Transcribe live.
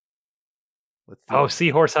Let's do Oh, it.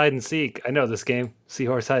 Seahorse Hide and Seek. I know this game.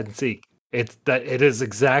 Seahorse Hide and Seek. It is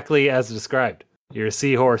exactly as described. You're a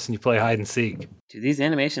seahorse and you play hide and seek. Dude, these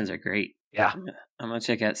animations are great. Yeah. I'm gonna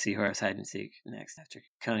check out Seahorse Hide and Seek next after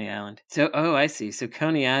Coney Island. So, I see. So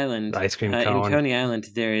Coney Island, The ice cream in cone. Coney Island,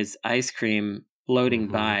 there is ice cream floating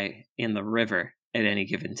by in the river at any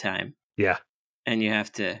given time, Yeah. and you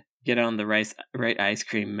have to get on the right ice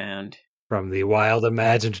cream mound. From the wild,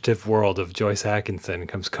 imaginative world of Joyce Atkinson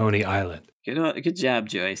comes Coney Island. Good job,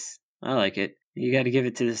 Joyce. I like it. You got to give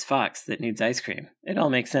it to this fox that needs ice cream. It all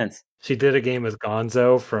makes sense. She did a game with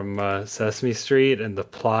Gonzo from Sesame Street, and the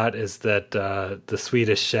plot is that the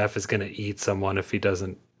Swedish chef is going to eat someone if he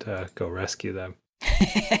doesn't go rescue them.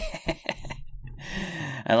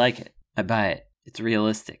 I like it. I buy it. It's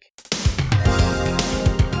realistic.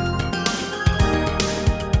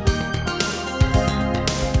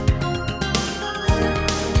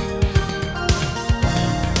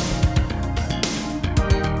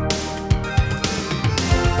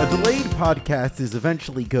 A delayed podcast is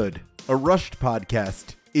eventually good. A rushed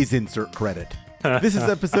podcast is insert credit. This is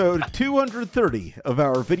episode 230 of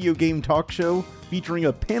our video game talk show, featuring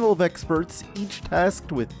a panel of experts, each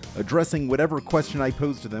tasked with addressing whatever question I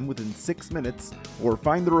pose to them within 6 minutes, or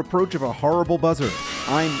find the reproach of a horrible buzzer.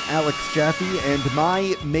 I'm Alex Jaffe, and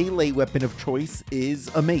my melee weapon of choice is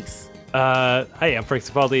a mace. Hi, I'm Frank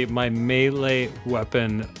Cifaldi. My melee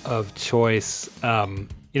weapon of choice, I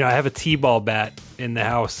have a T-ball bat in the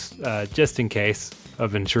house just in case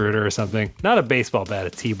of intruder or something. Not a baseball bat, a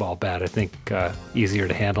T-ball bat. I think easier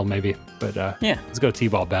to handle maybe, but yeah. Let's go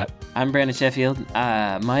T-ball bat. I'm Brandon Sheffield.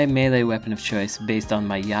 My melee weapon of choice based on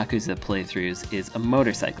my Yakuza playthroughs is a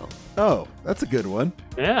motorcycle. Oh, that's a good one.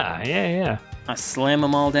 Yeah. I slam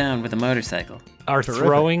them all down with a motorcycle. Are Terrific.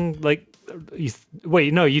 throwing,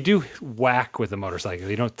 you do whack with a motorcycle.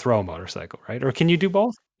 You don't throw a motorcycle, right? Or can you do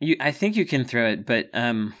both? I think you can throw it, but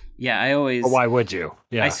I always... Or why would you?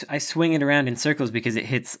 Yeah. I swing it around in circles because it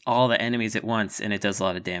hits all the enemies at once, and it does a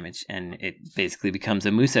lot of damage, and it basically becomes a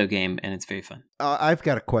Musou game, and it's very fun. I've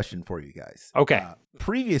got a question for you guys. Okay.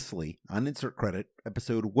 Previously, on Insert Credit,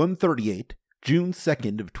 episode 138, June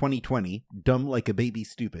 2nd of 2020, Dumb Like a Baby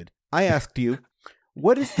Stupid, I asked you,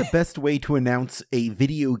 what is the best way to announce a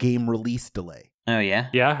video game release delay? Oh, yeah?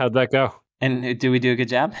 Yeah, how'd that go? And do we do a good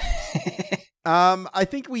job? I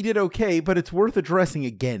think we did okay, but it's worth addressing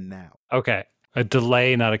again now. Okay. A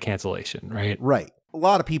delay, not a cancellation, right? Right. A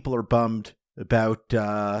lot of people are bummed about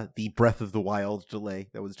the Breath of the Wild delay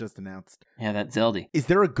that was just announced. Yeah, that's Zelda. Is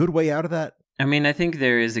there a good way out of that? I mean, I think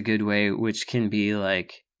there is a good way, which can be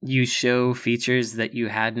like you show features that you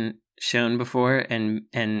hadn't shown before and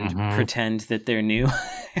pretend that they're new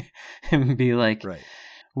and be like, right.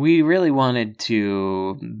 We really wanted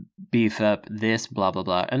to beef up this, blah, blah,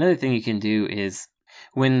 blah. Another thing you can do is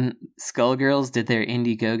when Skullgirls did their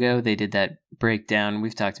Indiegogo, they did that breakdown.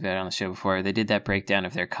 We've talked about it on the show before. They did that breakdown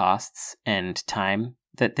of their costs and time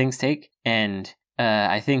that things take. And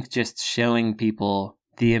I think just showing people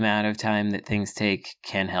the amount of time that things take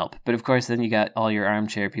can help. But of course, then you got all your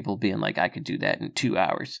armchair people being like, I could do that in 2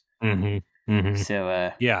 hours. Mm-hmm. Mm-hmm.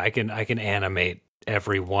 So yeah, I can animate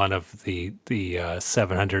every one of the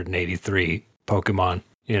 783 Pokemon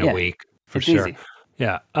in a week for sure. Easy.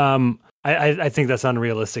 Yeah. I think that's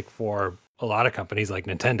unrealistic for a lot of companies like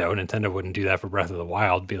Nintendo. Nintendo wouldn't do that for Breath of the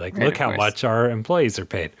Wild. Be like, Right, look of how course. much our employees are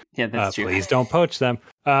paid. Yeah, that's true. Please don't poach them.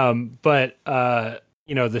 But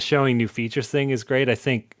the showing new features thing is great. I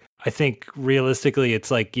think realistically,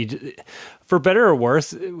 it's like for better or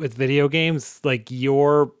worse with video games, like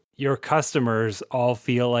your customers all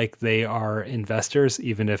feel like they are investors,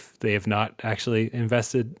 even if they have not actually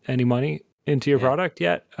invested any money into your product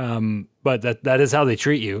yet. But that is how they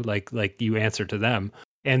treat you, like you answer to them.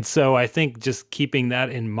 And so I think just keeping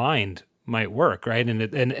that in mind might work, right?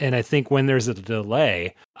 And I think when there's a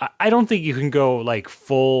delay, I don't think you can go like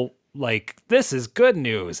full, like this is good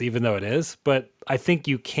news, even though it is. But I think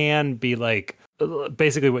you can be like,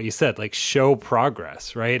 basically what you said, like show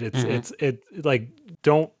progress, right? It's like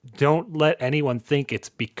don't let anyone think it's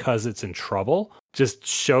because it's in trouble. Just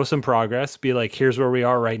show some progress. Be like, here's where we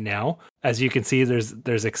are right now. As you can see,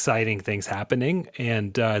 there's exciting things happening,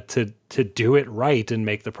 and to do it right and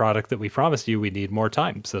make the product that we promised you, we need more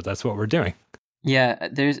time. So that's what we're doing. Yeah,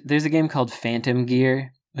 there's a game called Phantom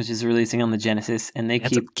Gear, which is releasing on the Genesis, and they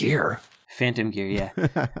keep gear. Phantom Gear, yeah.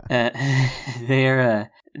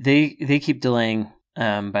 They keep delaying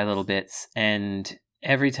by little bits, and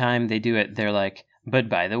every time they do it, they're like, but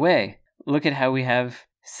by the way, look at how we have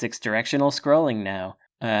 6-directional scrolling now,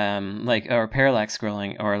 or parallax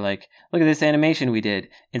scrolling, or like, look at this animation we did.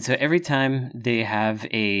 And so every time they have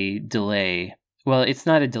a delay Well, it's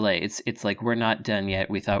not a delay. It's like we're not done yet.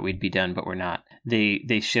 We thought we'd be done, but we're not.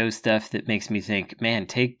 They show stuff that makes me think, man,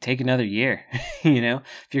 take another year. If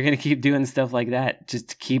you're gonna keep doing stuff like that,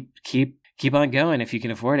 just keep on going if you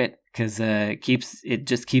can afford it, because it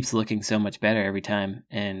just keeps looking so much better every time,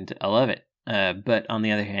 and I love it. But on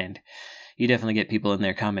the other hand, you definitely get people in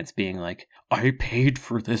their comments being like, I paid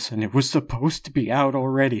for this and it was supposed to be out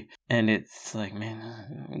already. And it's like,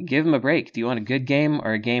 man, give them a break. Do you want a good game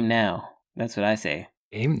or a game now? That's what I say.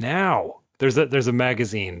 Game Now. There's a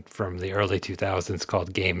magazine from the early 2000s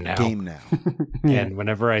called Game Now. Game Now. And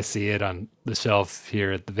whenever I see it on the shelf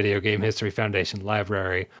here at the Video Game History Foundation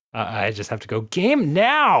Library, I just have to go, Game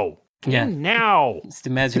Now! Game Now! Just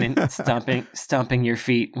imagining stomping your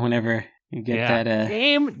feet whenever you get that.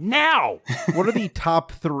 Game Now! What are the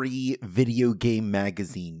top 3 video game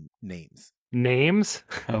magazine names? Names?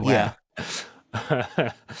 Oh, wow.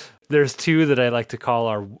 Yeah. There's 2 that I like to call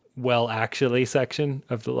our well actually section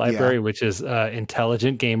of the library, which is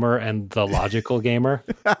Intelligent Gamer and The Logical Gamer.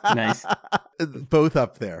 Nice. Both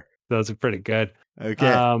up there. Those are pretty good.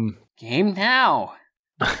 Okay. Game Now.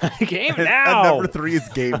 Game Now. And number 3 is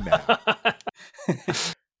Game Now.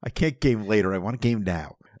 I can't game later. I want a game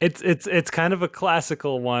now. It's kind of a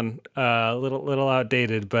classical one, a little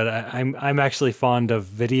outdated, but I'm actually fond of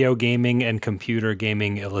Video Gaming and Computer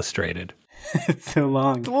Gaming Illustrated. It's so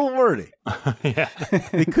long. It's a little wordy. Yeah.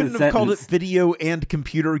 They couldn't have called it Video and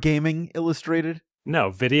Computer Gaming Illustrated? No,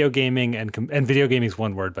 Video Gaming and Video Gaming is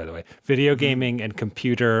one word, by the way. Video Gaming and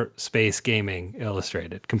Computer Space Gaming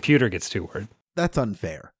Illustrated. Computer gets 2 words. That's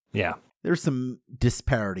unfair. Yeah. There's some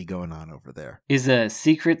disparity going on over there. Is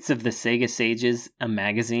Secrets of the Sega Sages a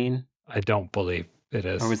magazine? I don't believe it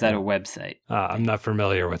is. Or was that a website? I'm not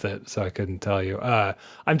familiar with it, so I couldn't tell you.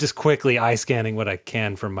 I'm just quickly eye scanning what I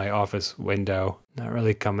can from my office window. Not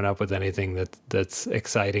really coming up with anything that's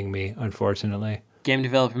exciting me, unfortunately. Game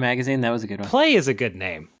Developer Magazine, that was a good one. Play is a good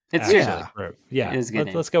name. It's true. Yeah. It is a good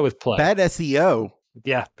name. Let's go with Play. Bad SEO.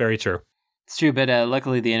 Yeah, very true. It's true, but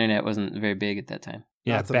luckily the internet wasn't very big at that time.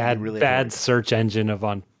 Yeah, bad search engine of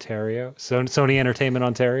Ontario. Sony Entertainment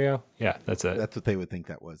Ontario. Yeah, that's it. That's what they would think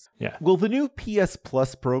that was. Yeah. Will the new PS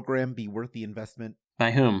Plus program be worth the investment? By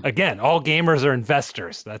whom? Again, all gamers are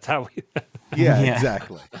investors. That's how we... Yeah,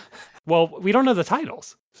 exactly. Well, we don't know the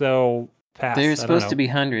titles, so pass. There's supposed to be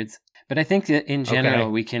hundreds. But I think that in general,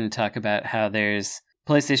 we can talk about how there's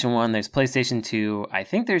PlayStation 1, there's PlayStation 2, I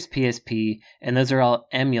think there's PSP, and those are all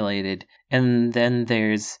emulated. And then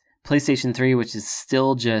there's PlayStation 3, which is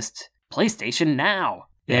still just PlayStation Now.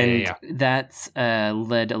 That's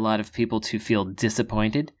led a lot of people to feel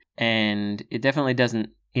disappointed. And it definitely doesn't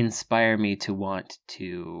inspire me to want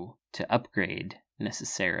to upgrade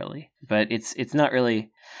necessarily. But it's not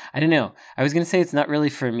really, I don't know. I was going to say it's not really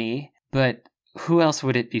for me, but who else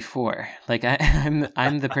would it be for? Like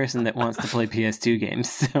I'm the person that wants to play PS2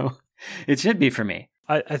 games, so it should be for me.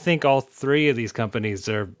 I think all 3 of these companies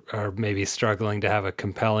are maybe struggling to have a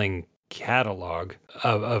compelling catalog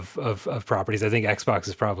of properties. I think Xbox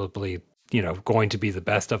is probably going to be the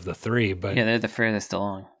best of the 3, but yeah, they're the furthest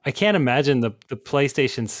along. I can't imagine the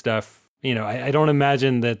PlayStation stuff. I don't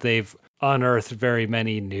imagine that they've unearthed very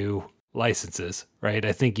many new licenses, right?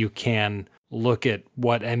 I think you can look at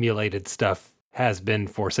what emulated stuff has been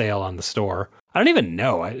for sale on the store. I don't even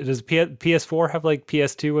know. Does PS4 have like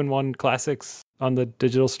PS2 and 1 classics on the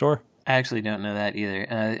digital store? I actually don't know that either.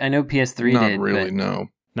 I know PS3 Not did. really, no.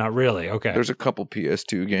 Not really, okay. There's a couple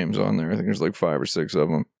PS2 games on there. I think there's like 5 or 6 of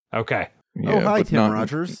them. Okay. Yeah, hi, but Tim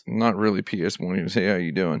Rogers. Not really PS1. Hey, how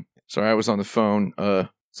you doing? Sorry, I was on the phone.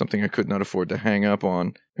 Something I could not afford to hang up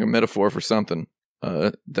on. A metaphor for something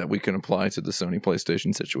that we can apply to the Sony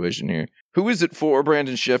PlayStation situation here. Who is it for?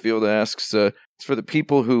 Brandon Sheffield asks. It's for the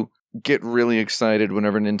people who get really excited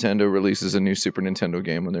whenever Nintendo releases a new Super Nintendo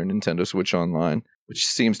game on their Nintendo Switch Online, which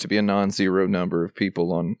seems to be a non-zero number of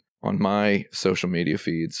people on my social media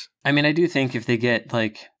feeds. I mean, I do think if they get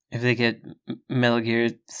Metal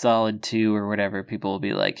Gear Solid 2 or whatever, people will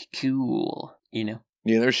be like, cool, Yeah,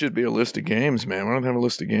 there should be a list of games, man. Why don't they have a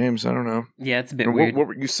list of games? I don't know. Yeah, it's a bit weird. What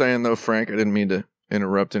were you saying, though, Frank? I didn't mean to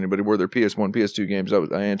interrupt anybody. Were there PS1, PS2 games?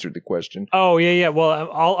 I answered the question. Oh, yeah. Well,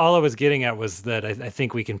 all I was getting at was that I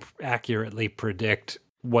think we can accurately predict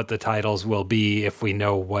what the titles will be if we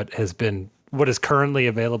know what is currently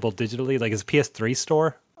available digitally. Like, is PS3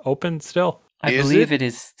 store open still? I believe it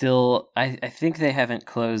is still. I think they haven't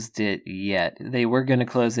closed it yet. They were going to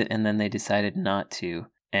close it, and then they decided not to.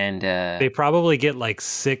 And they probably get like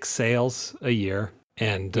 6 sales a year,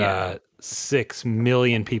 and 6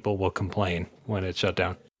 million people will complain when it's shut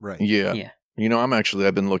down. Right. Yeah.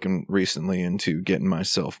 I've been looking recently into getting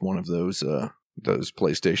myself one of those those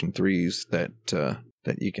PlayStation 3s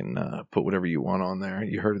that you can put whatever you want on there.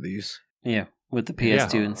 You heard of these? Yeah, with the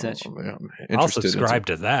PS2 and such. Yeah, I'll subscribe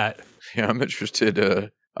to that. Yeah, I'm interested.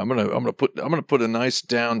 I'm gonna put a nice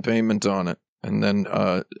down payment on it, and then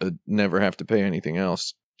never have to pay anything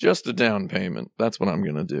else. Just a down payment. That's what I'm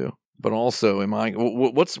gonna do. But also,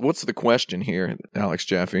 what's the question here, Alex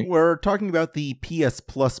Jaffe? We're talking about the PS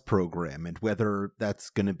Plus program and whether that's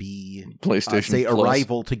going to be PlayStation say a Plus.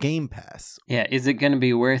 rival to Game Pass. Yeah, is it going to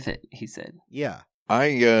be worth it? He said. Yeah.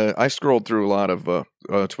 I scrolled through a lot of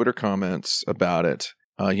Twitter comments about it.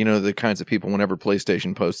 The kinds of people, whenever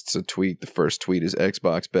PlayStation posts a tweet, the first tweet is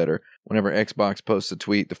Xbox better. Whenever Xbox posts a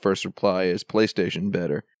tweet, the first reply is PlayStation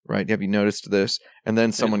better, right? Have you noticed this? And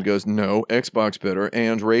then someone goes, no, Xbox better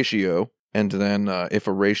and ratio. And then if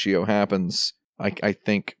a ratio happens, I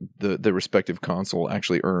think the respective console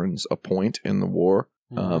actually earns a point in the war.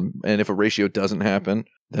 And if a ratio doesn't happen,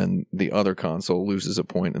 then the other console loses a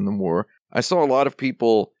point in the war. I saw a lot of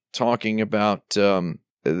people talking about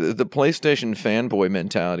the PlayStation fanboy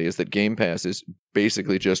mentality is that Game Pass is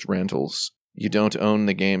basically just rentals. You don't own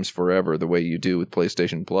the games forever the way you do with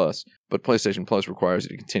PlayStation Plus, but PlayStation Plus requires you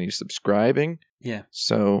to continue subscribing. Yeah.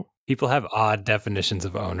 So People have odd definitions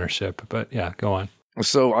of ownership, but yeah, go on.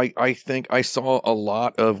 So I think I saw a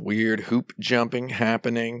lot of weird hoop jumping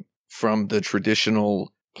happening from the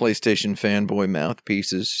traditional PlayStation fanboy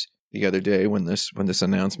mouthpieces the other day when this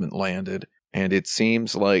announcement landed, and it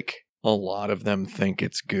seems like a lot of them think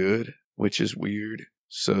it's good, which is weird.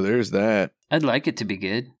 So there's that. I'd like it to be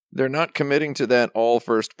good. They're not committing to that all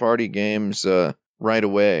first-party games right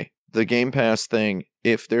away. The Game Pass thing,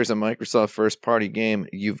 if there's a Microsoft first-party game,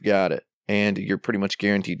 you've got it. And you're pretty much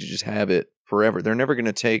guaranteed to just have it forever. They're never going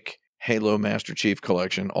to take Halo Master Chief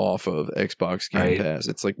Collection off of Xbox Game Pass.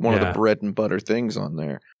 It's like one of the bread and butter things on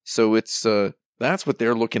there. So it's that's what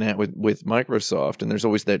they're looking at with Microsoft. And there's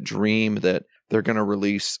always that dream that they're going to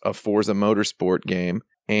release a Forza Motorsport game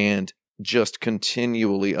and just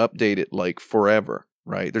continually update it like forever,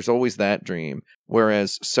 right? There's always that dream.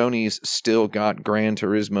 Whereas Sony's still got Gran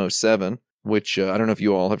Turismo 7, which I don't know if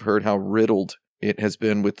you all have heard how riddled it has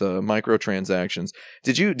been with microtransactions.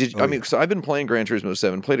 So I've been playing Gran Turismo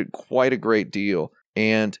 7, played it quite a great deal,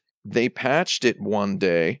 and they patched it one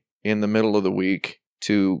day in the middle of the week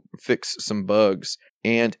to fix some bugs.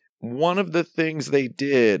 And one of the things they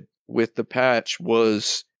did with the patch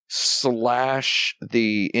was slash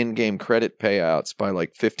the in-game credit payouts by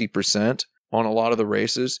like 50% on a lot of the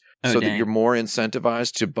races, that you're more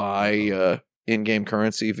incentivized to buy in-game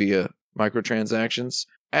currency via microtransactions.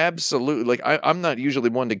 Absolutely. Like I'm not usually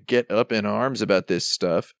one to get up in arms about this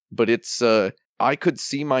stuff, but it's I could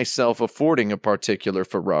see myself affording a particular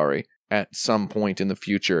Ferrari at some point in the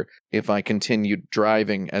future if I continued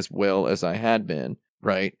driving as well as I had been,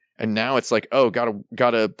 right? And now it's like, oh,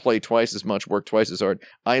 gotta play twice as much, work twice as hard.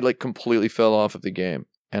 I like completely fell off of the game,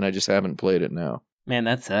 and I just haven't played it now. Man,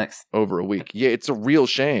 that sucks. Over a week. Yeah, it's a real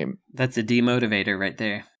shame. That's a demotivator right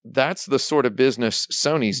there. That's the sort of business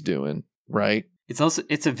Sony's doing, right?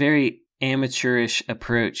 It's a very amateurish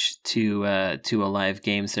approach to a live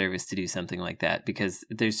game service to do something like that, because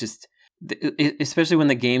there's just, especially when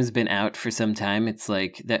the game's been out for some time, it's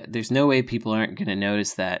like that there's no way people aren't going to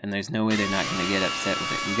notice that, and there's no way they're not going to get upset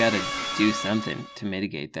with it. You got to do something to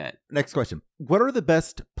mitigate that. Next question. What are the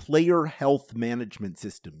best player health management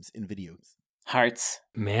systems in videos? Hearts.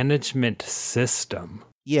 Management system.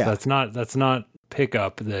 Yeah. That's not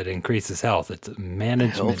pickup that increases health. It's a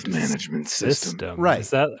health management system. Right.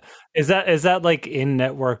 Is that like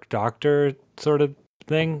in-network doctor sort of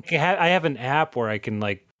thing? I have an app where I can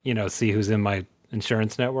see who's in my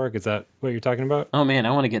insurance network. Is that what you're talking about? Oh man,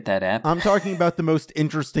 I want to get that app. I'm talking about the most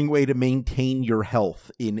interesting way to maintain your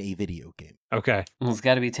health in a video game. Okay. Well, it's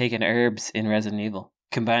got to be taking herbs in Resident Evil.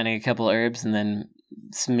 Combining a couple herbs and then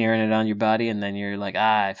smearing it on your body, and then you're like,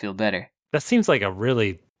 I feel better. That seems like a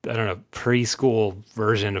really, I don't know, preschool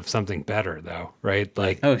version of something better, though, right?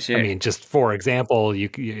 Like, oh sure. I mean, just for example,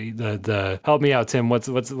 the help me out, Tim. What's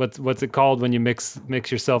it called when you mix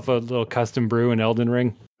yourself a little custom brew in Elden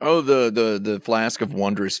Ring? Oh, the flask of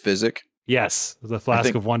wondrous physic. Yes, the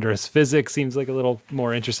flask of wondrous physics seems like a little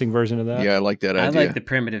more interesting version of that. Yeah, I like that idea. I like the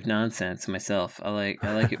primitive nonsense myself. I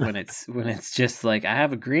like it when it's just like, I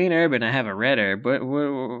have a green herb and I have a red herb, but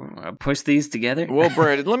I push these together. Well,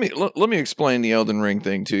 Brad, let me explain the Elden Ring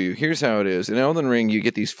thing to you. Here's how it is. In Elden Ring, you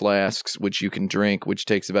get these flasks which you can drink, which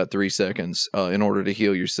takes about 3 seconds in order to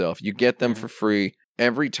heal yourself. You get them for free.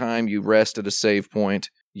 Every time you rest at a save point,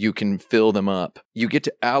 you can fill them up. You get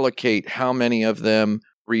to allocate how many of them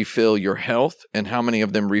refill your health and how many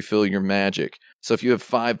of them refill your magic. So if you have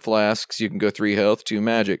 5 flasks, you can go 3 health, 2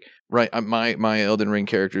 magic. Right, my Elden Ring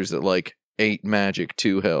character is at like 8 magic,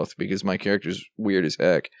 2 health, because my character's weird as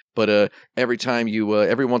heck. But every time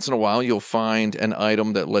every once in a while, you'll find an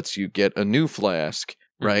item that lets you get a new flask,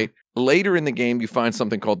 right? Mm-hmm. Later in the game, you find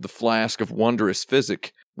something called the Flask of Wondrous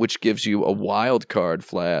Physic, which gives you a wild card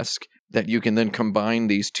flask that you can then combine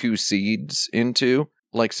these 2 seeds into.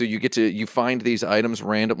 Like, so you find these items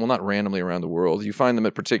not randomly around the world. You find them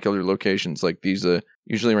at particular locations, like these,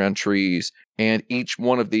 usually around trees. And each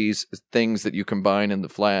one of these things that you combine in the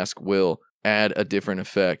flask will add a different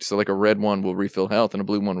effect. So like a red one will refill health and a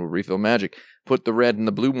blue one will refill magic. Put the red and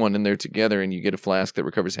the blue one in there together and you get a flask that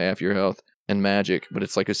recovers half your health and magic, but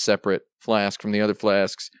it's like a separate flask from the other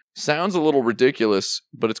flasks. Sounds a little ridiculous,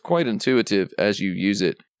 but it's quite intuitive as you use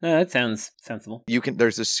it. No, that sounds sensible.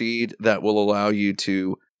 There's a seed that will allow you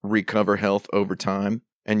to recover health over time,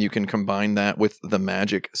 and you can combine that with the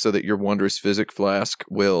magic so that your Wondrous Physic flask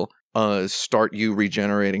will start you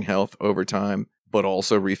regenerating health over time, but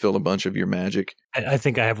also refill a bunch of your magic. I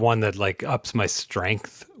think I have one that like ups my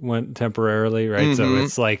strength temporarily, right? Mm-hmm. So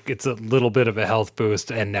it's like it's a little bit of a health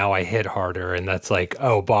boost, and now I hit harder, and that's like,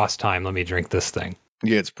 oh, boss time, let me drink this thing.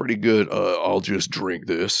 Yeah, it's pretty good. I'll just drink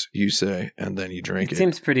this, you say, and then you drink it. It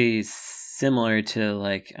seems pretty similar to,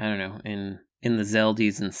 like, I don't know, in the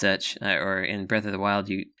Zeldies and such, or in Breath of the Wild,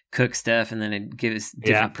 you cook stuff and then it gives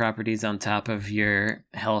different properties on top of your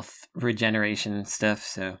health regeneration stuff.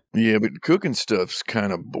 So yeah, but cooking stuff's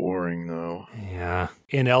kind of boring, though. Yeah,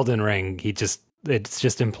 in Elden Ring, it's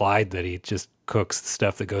just implied that he just cooks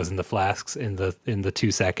stuff that goes in the flasks in the 2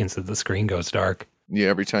 seconds that the screen goes dark. Yeah,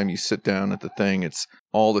 every time you sit down at the thing, it's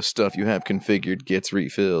all the stuff you have configured gets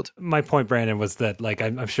refilled. My point, Brandon, was that like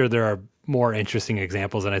I'm sure there are more interesting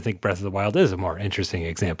examples, and I think Breath of the Wild is a more interesting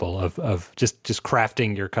example of just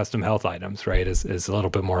crafting your custom health items, right? Is a little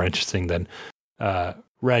bit more interesting than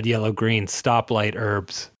red, yellow, green, stoplight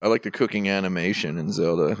herbs. I like the cooking animation in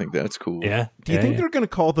Zelda. I think that's cool. Yeah. Do you think they're going to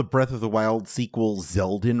call the Breath of the Wild sequel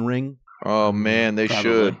Zelden Ring? Oh, man, they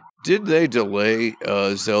should. Did they delay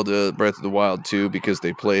Zelda Breath of the Wild 2 because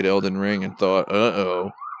they played Elden Ring and thought,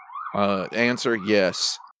 answer,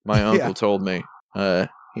 yes. My uncle told me.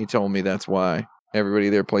 He told me that's why. Everybody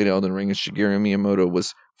there played Elden Ring and Shigeru Miyamoto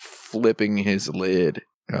was flipping his lid.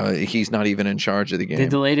 He's not even in charge of the game. They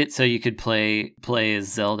delayed it so you could play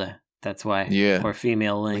as Zelda. That's why. Yeah. Or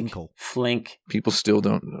female Link. Flink. People still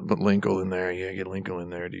don't put Linkle in there. Yeah, get Linkle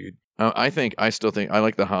in there, dude. I still think I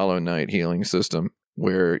like the Hollow Knight healing system,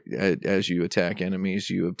 where as you attack enemies,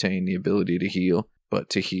 you obtain the ability to heal. But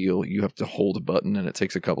to heal, you have to hold a button, and it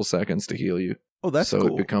takes a couple seconds to heal you. Oh, that's cool. So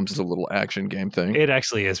it becomes a little action game thing. It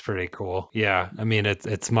actually is pretty cool. Yeah, I mean,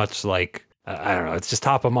 it's much like, I don't know, it's just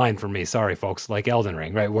top of mind for me. Sorry, folks, like Elden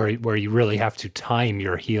Ring, right? Where you really have to time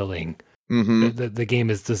your healing. Mm-hmm. The game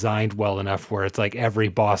is designed well enough where it's like every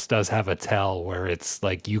boss does have a tell where it's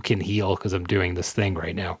like, you can heal because I'm doing this thing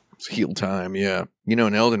right now. It's heal time, yeah. You know,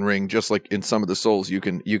 in Elden Ring, just like in some of the Souls, you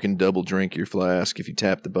can double drink your flask if you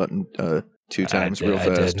tap the button 2 times real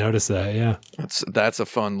fast. I did notice that, yeah. That's a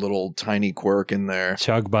fun little tiny quirk in there.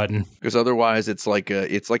 Chug button. Because otherwise, it's like a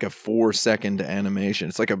 4-second animation.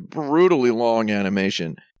 It's like a brutally long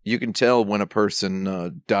animation. You can tell when a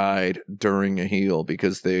person died during a heal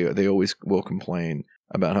because they always will complain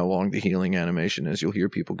about how long the healing animation is. You'll hear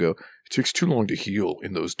people go, "It takes too long to heal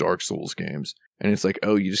in those Dark Souls games," and it's like,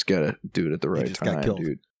 oh, you just gotta do it at the right time,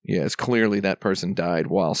 dude. Yeah, it's clearly that person died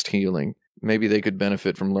whilst healing. Maybe they could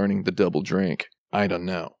benefit from learning the double drink. I don't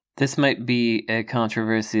know. This might be a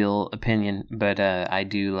controversial opinion, but I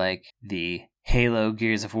do like the Halo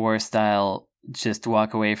Gears of War style, just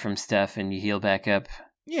walk away from stuff and you heal back up.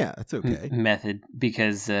 Yeah, that's okay. Method,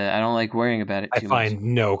 because I don't like worrying about it too much. I find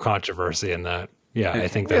no controversy in that. Yeah, Okay. I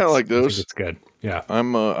think I like those. It's good. Yeah.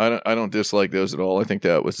 I don't dislike those at all. I think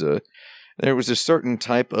that was there was a certain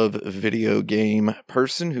type of video game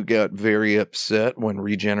person who got very upset when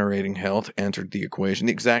regenerating health entered the equation.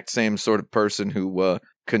 The exact same sort of person who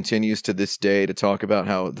continues to this day to talk about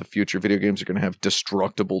how the future video games are going to have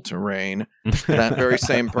destructible terrain. That very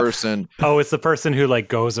same person. Oh, it's the person who like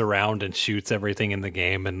goes around and shoots everything in the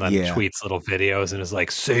game and then tweets little videos and is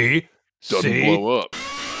like, "See, doesn't blow up."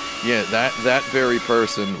 Yeah, that very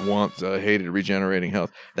person hated regenerating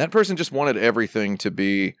health. That person just wanted everything to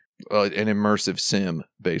be an immersive sim,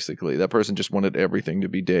 basically. That person just wanted everything to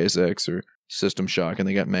be Deus Ex or System Shock, and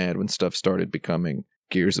they got mad when stuff started becoming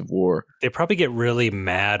Gears of War. They probably get really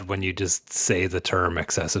mad when you just say the term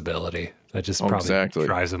accessibility. That just probably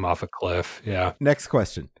drives them off a cliff. Yeah. Next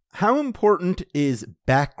question. How important is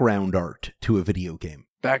background art to a video game?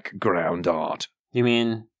 Background art. You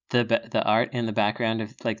mean the art in the background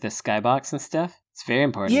of like the skybox and stuff? It's very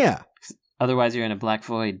important. Yeah. Otherwise, you're in a black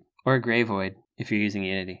void or a gray void if you're using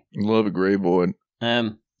Unity. Love a gray void.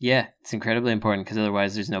 Yeah, it's incredibly important because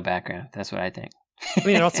otherwise, there's no background. That's what I think. I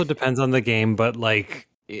mean, it also depends on the game, but like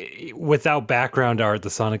without background art, the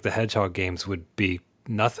Sonic the Hedgehog games would be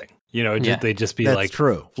nothing. You know, they'd just be That's like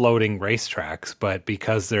true. floating racetracks. But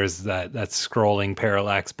because there's that scrolling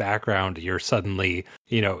parallax background, you're suddenly,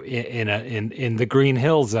 you know, in the Green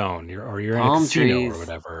Hill Zone, or you're in a casino trees. or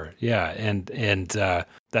whatever. Yeah, and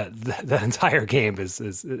that entire game is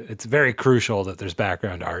it's very crucial that there's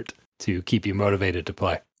background art to keep you motivated to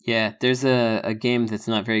play. Yeah, there's a game that's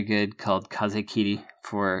not very good called Kazekiri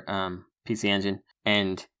for PC Engine,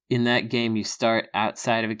 and in that game you start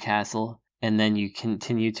outside of a castle and then you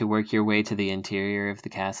continue to work your way to the interior of the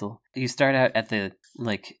castle. You start out at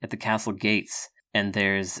the castle gates, and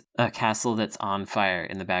there's a castle that's on fire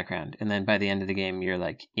in the background, and then by the end of the game you're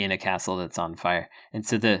like in a castle that's on fire, and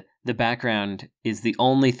so the background is the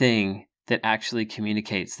only thing that actually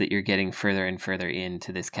communicates that you're getting further and further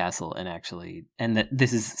into this castle and that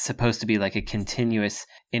this is supposed to be like a continuous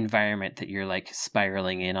environment that you're like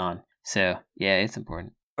spiraling in on. So yeah, it's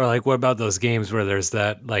important. Or like, what about those games where there's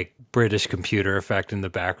that like British computer effect in the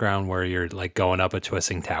background where you're like going up a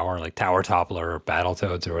twisting tower, like Tower Toppler or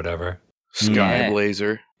Battletoads or whatever? Sky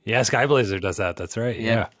Blazer. Yeah, Sky Blazer does that. That's right.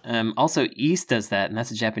 Yeah. Also, East does that, and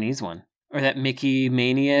that's a Japanese one. Or that Mickey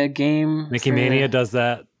Mania game. Mickey Mania does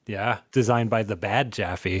that. Yeah, designed by the bad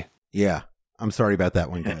Jaffe. Yeah, I'm sorry about that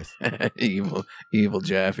one, guys. evil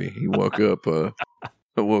Jaffe. He woke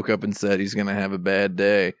up and said he's gonna have a bad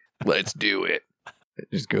day. Let's do it. It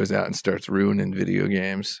just goes out and starts ruining video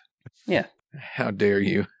games. Yeah. How dare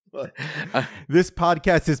you? This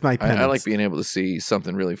podcast is my penance. I like being able to see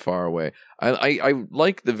something really far away. I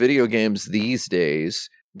like the video games these days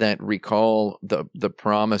that recall the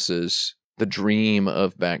promises, the dream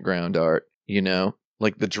of background art, you know?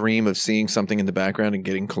 Like the dream of seeing something in the background and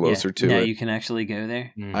getting closer to it. Now you can actually go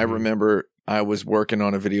there. Mm-hmm. I remember I was working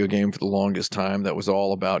on a video game for the longest time that was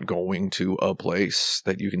all about going to a place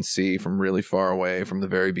that you can see from really far away from the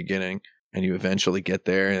very beginning. And you eventually get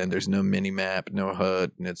there and there's no mini map, no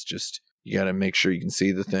HUD. And it's just, you got to make sure you can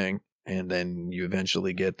see the thing. And then you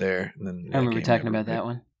eventually get there. And then I remember talking about that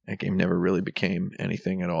one. That game never really became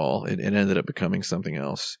anything at all. It ended up becoming something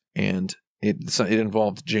else. And it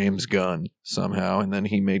involved James Gunn somehow, and then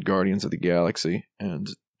he made Guardians of the Galaxy, and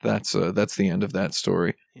that's the end of that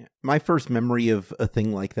story. Yeah. My first memory of a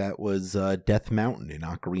thing like that was Death Mountain in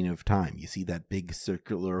Ocarina of Time. You see that big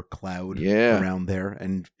circular cloud around there,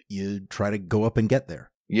 and you try to go up and get there.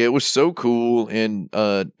 Yeah, it was so cool in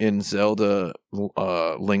Zelda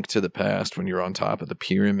Link to the Past when you're on top of the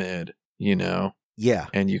pyramid, you know. Yeah,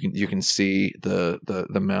 and you can see the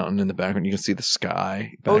mountain in the background. You can see the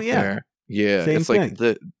sky back there. Yeah, Same it's thing.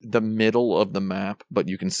 like the middle of the map, but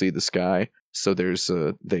you can see the sky. So there's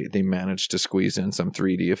they managed to squeeze in some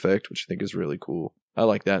 3D effect, which I think is really cool. I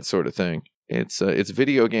like that sort of thing. It's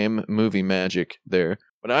video game movie magic there.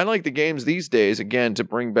 But I like the games these days, again, to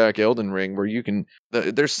bring back Elden Ring, where you can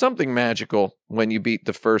there's something magical when you beat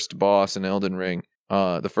the first boss in Elden Ring.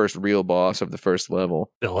 The first real boss of the first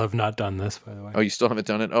level. Still have not done this, by the way. Oh, you still haven't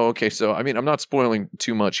done it? Oh, okay. So, I mean, I'm not spoiling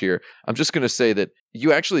too much here. I'm just going to say that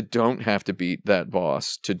you actually don't have to beat that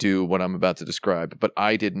boss to do what I'm about to describe. But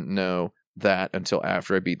I didn't know that until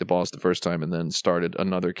after I beat the boss the first time and then started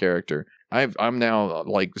another character. I'm now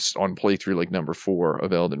like on playthrough like number 4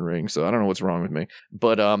 of Elden Ring, so I don't know what's wrong with me.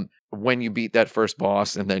 But when you beat that first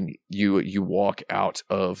boss and then you walk out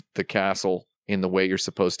of the castle in the way you're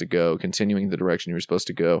supposed to go, continuing the direction you're supposed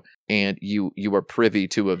to go, and you are privy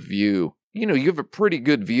to a view. You know, you have a pretty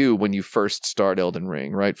good view when you first start Elden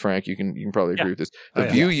Ring, right, Frank? You can probably agree with this. The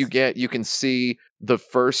view you get, you can see the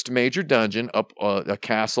first major dungeon up a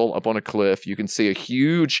castle up on a cliff. You can see a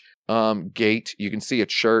huge gate. You can see a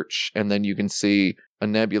church, and then you can see a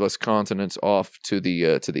nebulous continent off to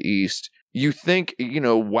the east. You think, you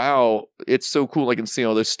know, wow, it's so cool. I can see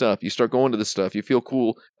all this stuff. You start going to the stuff. You feel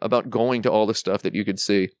cool about going to all the stuff that you could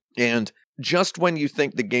see. And just when you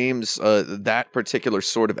think the game's, that particular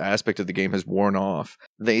sort of aspect of the game has worn off,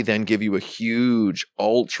 they then give you a huge,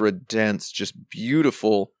 ultra dense, just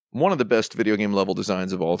beautiful, one of the best video game level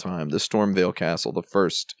designs of all time, the Stormvale Castle, the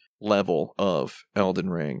first level of Elden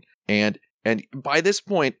Ring. And by this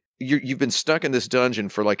point, you've been stuck in this dungeon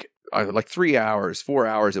for like 3 hours, 4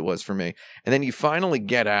 hours it was for me. And then you finally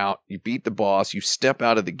get out, you beat the boss, you step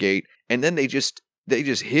out of the gate, and then they just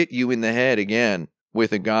hit you in the head again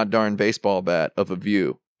with a goddarn baseball bat of a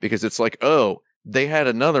view. Because it's like, oh, they had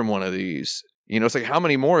another one of these. It's like, how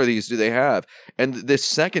many more of these do they have? And this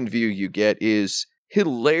second view you get is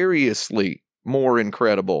hilariously more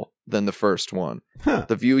incredible than the first one. Huh.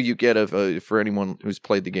 The view you get of, for anyone who's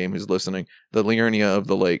played the game, who's listening, the Liurnia of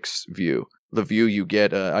the Lakes view. The view you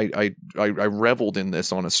get, I reveled in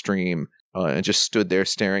this on a stream and just stood there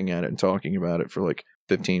staring at it and talking about it for like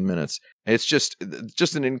 15 minutes. It's just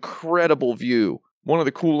an incredible view. One of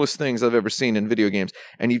the coolest things I've ever seen in video games.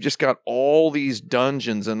 And you've just got all these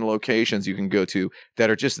dungeons and locations you can go to that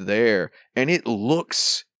are just there. And it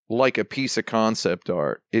looks like a piece of concept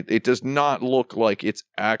art. It does not look like it's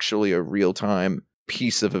actually a real-time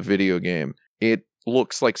piece of a video game. It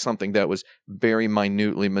looks like something that was very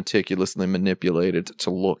minutely, meticulously manipulated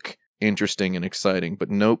to look interesting and exciting.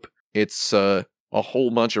 But nope, it's a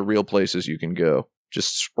whole bunch of real places you can go,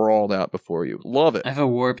 just sprawled out before you. Love it. I have a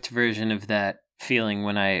warped version of that feeling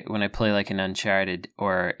when I play like an Uncharted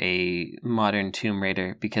or a modern Tomb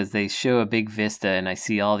Raider, because they show a big vista and I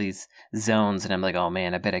see all these zones and I'm like, oh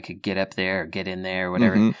man, I bet I could get up there or get in there or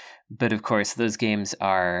whatever. Mhm. But of course, those games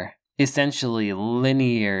are essentially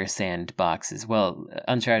linear sandboxes. Well,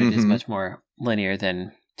 Uncharted is Mhm. much more linear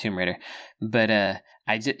than Tomb Raider, but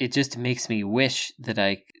it just makes me wish that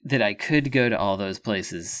I could go to all those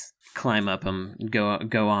places, climb up them,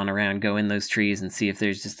 go on around, go in those trees and see if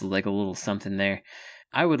there's just like a little something there.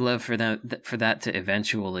 I would love for that to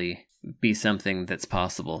eventually be something that's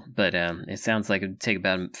possible, but it sounds like it would take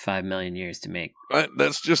about 5 million years to make.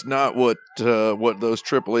 That's just not what those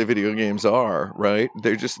AAA video games are, right?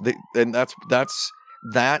 And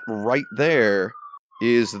that right there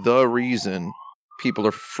is the reason people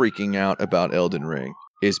are freaking out about Elden Ring,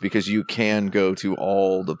 is because you can go to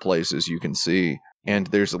all the places you can see, and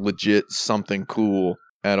there's legit something cool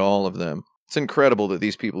at all of them. It's incredible that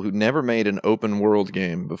these people who never made an open world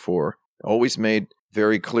game before, always made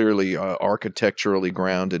very clearly architecturally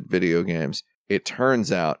grounded video games. It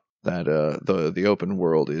turns out that the open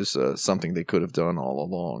world is something they could have done all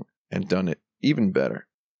along and done it even better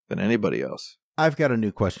than anybody else. I've got a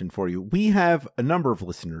new question for you. We have a number of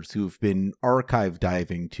listeners who've been archive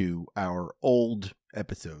diving to our old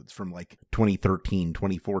episodes from like 2013,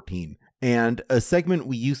 2014. And a segment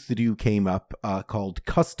we used to do came up called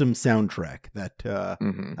Custom Soundtrack that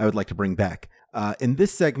I would like to bring back. In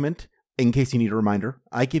this segment, in case you need a reminder,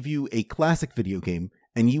 I give you a classic video game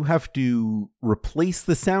and you have to replace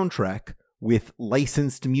the soundtrack with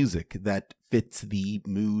licensed music that fits the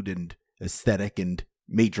mood and aesthetic and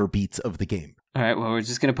major beats of the game. All right, well, we're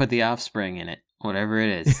just going to put The Offspring in it, whatever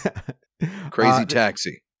it is. Crazy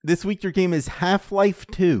Taxi. This week your game is Half-Life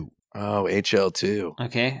 2. Oh, HL2.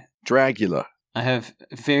 Okay. Dragula. I have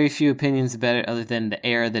very few opinions about it other than the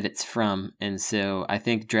era that it's from, and so I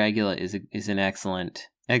think Dragula is an excellent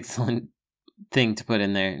thing to put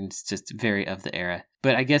in there, and it's just very of the era.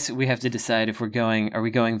 But I guess we have to decide if are we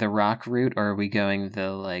going the rock route or are we going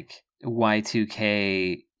the like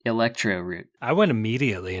Y2K electro route? I went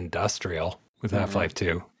immediately industrial with Half-Life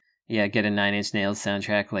 2. Yeah, get a Nine Inch Nails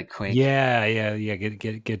soundtrack like Quake. Yeah.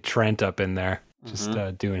 Get Trent up in there, just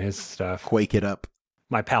doing his stuff. Quake it up.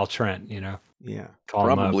 My pal Trent, Yeah. Call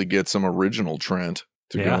him Probably up. get some original Trent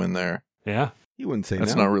to go in there. Yeah. You wouldn't say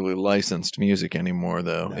That's no. not really licensed music anymore,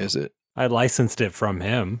 though, is it? I licensed it from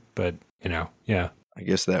him, but yeah. I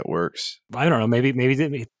guess that works. I don't know. Maybe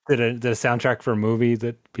did a soundtrack for a movie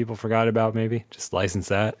that people forgot about. Maybe just license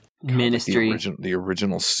that. Ministry. The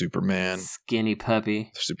original Superman. Skinny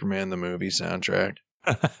Puppy. Superman the movie soundtrack.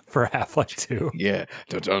 For Half-Life 2. Yeah.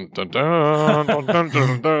 Dun, dun, dun, dun, dun, dun,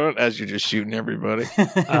 dun, dun, as you're just shooting everybody.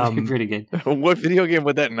 Pretty good. What video game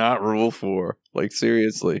would that not rule for? Like,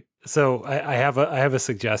 seriously. So I have a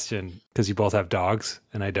suggestion, because you both have dogs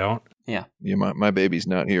and I don't. Yeah, my baby's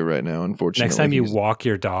not here right now, unfortunately. Next time you walk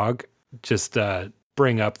your dog, just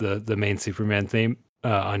bring up the main Superman theme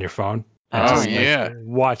on your phone. Oh, yeah.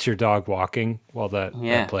 Watch your dog walking while that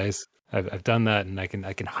plays. I've done that, and I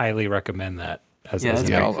can highly recommend that.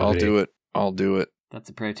 I'll do it. I'll do it. That's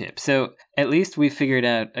a pro tip. So at least we figured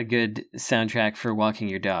out a good soundtrack for walking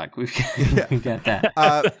your dog. We've got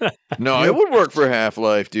that. No, it would work for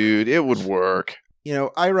Half-Life, dude. It would work.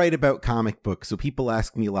 I write about comic books, so people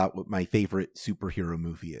ask me a lot what my favorite superhero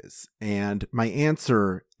movie is. And my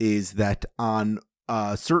answer is that on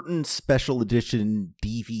certain special edition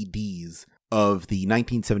DVDs of the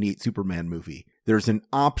 1978 Superman movie, there's an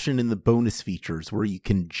option in the bonus features where you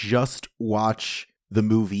can just watch the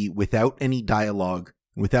movie without any dialogue,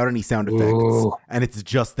 without any sound effects, Ooh. and it's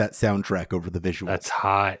just that soundtrack over the visuals. That's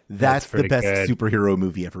hot. That's the best good. superhero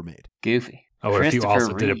movie ever made. Goofy. Oh, or if you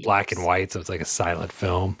also did it Reeves. black and white, so it's like a silent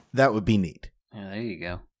film. That would be neat. Yeah, there you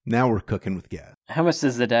go. Now we're cooking with gas. How much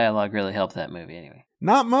does the dialogue really help that movie anyway?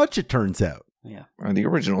 Not much, it turns out. Yeah. The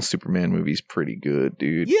original Superman movie's pretty good,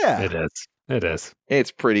 dude. Yeah, It is.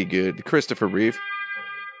 It's pretty good. Christopher Reeve,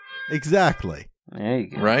 exactly. There you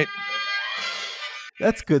go. right?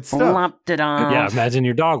 That's good stuff. Lopped it off. Yeah, imagine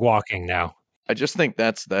your dog walking now. I just think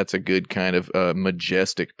that's a good kind of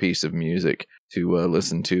majestic piece of music to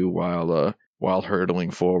listen to while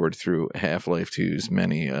hurtling forward through Half-Life 2's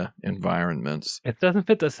many environments. It doesn't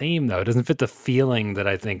fit the theme, though. It doesn't fit the feeling that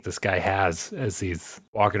I think this guy has as he's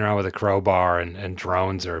walking around with a crowbar and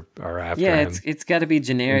drones are after him. It's got to be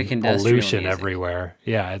generic industrial Pollution music. everywhere.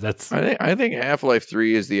 Yeah, that's... I think Half-Life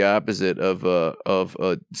 3 is the opposite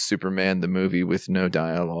of Superman the movie with no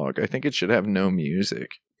dialogue. I think it should have no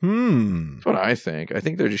music. That's what I think. I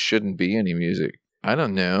think there just shouldn't be any music. I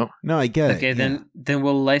don't know. No, I get it. Okay, then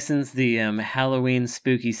we'll license the Halloween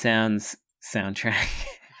Spooky Sounds soundtrack.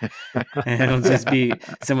 And it'll just be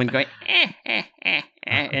someone going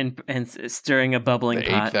and stirring a bubbling The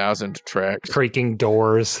pot. 8,000 tracks. creaking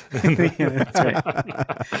doors. That's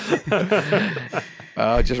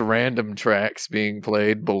right. Just random tracks being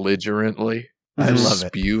played belligerently. I love it.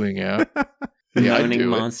 Spewing out. Yeah, I'd Moaning do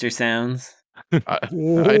it. monster sounds. I'd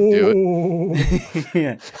do it.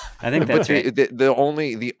 Yeah, I think that's But right.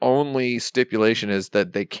 the only stipulation is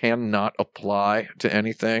that they cannot apply to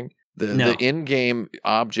anything. No. The in-game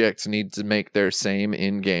objects need to make their same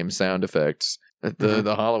in-game sound effects.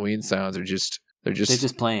 The Halloween sounds are they're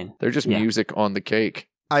just playing. They're just Yeah. music on the cake.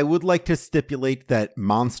 I would like to stipulate that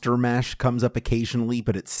Monster Mash comes up occasionally,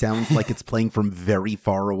 but it sounds like it's playing from very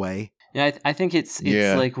far away. Yeah, I think it's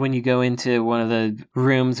Yeah. like when you go into one of the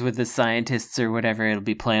rooms with the scientists or whatever, it'll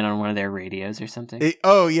be playing on one of their radios or something.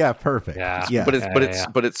 Oh yeah, perfect. Yeah. Yeah.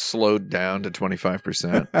 But it's slowed down to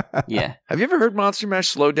 25%. Yeah, Have you ever heard Monster Mash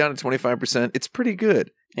slowed down to 25%? It's pretty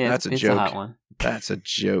good. yeah, That's it's a joke. a hot one. That's a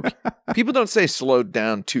joke. People don't say slowed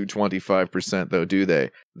down to 25% though, do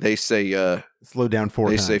they? They say Slow down four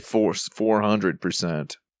they times. say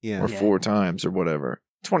 400% yeah. or Yeah. 4 times or whatever.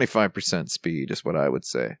 25% speed is what I would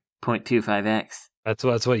say. 0.25x. That's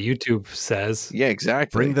what YouTube says. Yeah,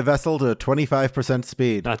 exactly. Bring the vessel to 25%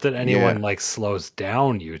 speed. Not that anyone slows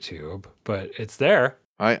down YouTube, but it's there.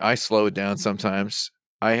 I slow it down sometimes.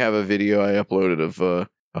 I have a video I uploaded of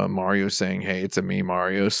Mario saying, "Hey, it's a me,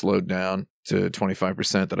 Mario," slowed down to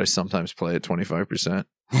 25% that I sometimes play at 25%.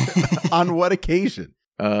 On what occasion?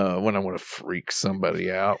 When I want to freak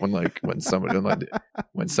somebody out, when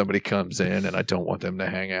somebody comes in and I don't want them to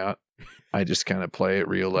hang out, I just kind of play it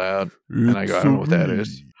real loud, and I go, I don't know what that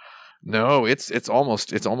is. No, it's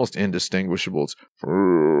almost indistinguishable.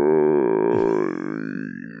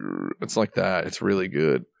 It's like that. It's really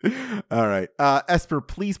good. All right. Esper,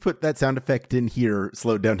 please put that sound effect in here,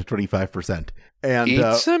 slowed down to 25%. And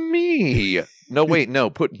It's a me. No, wait, no.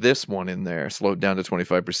 Put this one in there. Slowed down to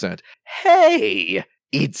 25%. Hey,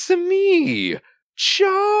 it's a me,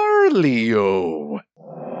 Charlie-o.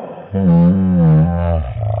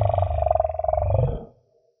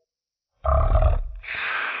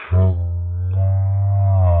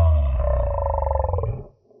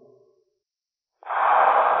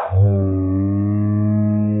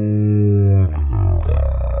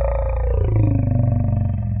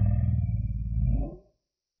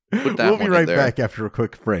 Put that we'll be one in right there. back after a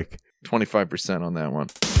quick break. 25% on that one.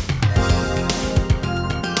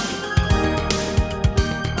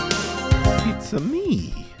 It's a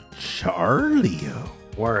me, Charlie-o.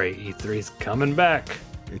 Worry, E3's coming back.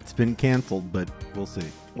 It's been canceled, but we'll see.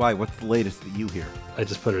 Why? What's the latest that you hear? I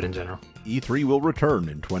just put it in general. E3 will return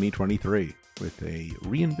in 2023 with a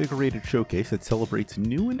reinvigorated showcase that celebrates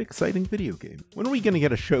new and exciting video games. When are we going to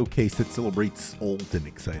get a showcase that celebrates old and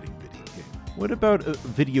exciting video games? What about a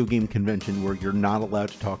video game convention where you're not allowed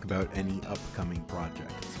to talk about any upcoming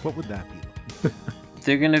projects? What would that be like?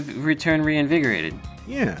 They're going to return reinvigorated.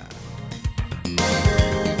 Yeah.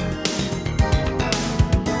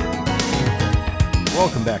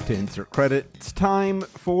 Welcome back to Insert Credit. It's time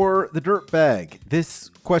for the Dirt Bag. This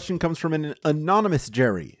question comes from an anonymous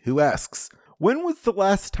Jerry who asks, when was the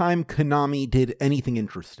last time Konami did anything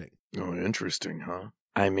interesting? Oh, interesting, huh?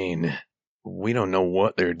 I mean, we don't know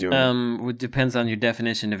what they're doing. It depends on your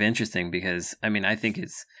definition of interesting, because I think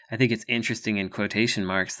it's interesting in quotation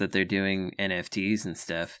marks that they're doing NFTs and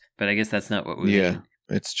stuff, but I guess that's not what we mean.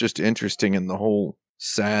 It's just interesting in the whole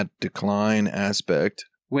sad decline aspect.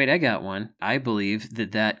 Wait, I got one. I believe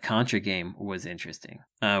that Contra game was interesting.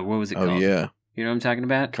 What was it called? Oh, yeah. You know what I'm talking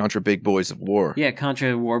about? Contra Big Boys of War. Yeah,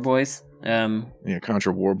 Contra War Boys. Yeah,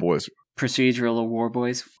 Contra War Boys. Procedural War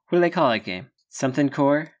Boys. What do they call that game? Something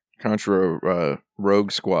Core? Contra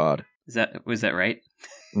Rogue Squad. Was that right?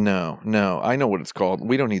 No. I know what it's called.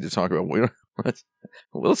 We don't need to talk about it.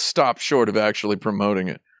 Let's stop short of actually promoting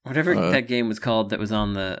it. Whatever that game was called that was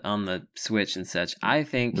on the Switch and such, I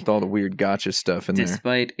think with all the weird gotcha stuff in there.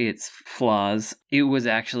 Despite its flaws, it was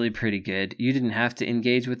actually pretty good. You didn't have to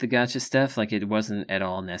engage with the gotcha stuff, like it wasn't at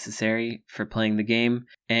all necessary for playing the game.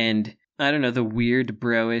 And I don't know, the weird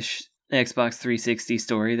bro-ish Xbox 360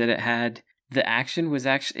 story that it had, the action was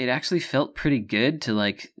actually felt pretty good to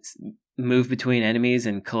like move between enemies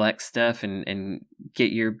and collect stuff and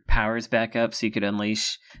get your powers back up so you could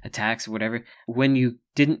unleash attacks or whatever. When you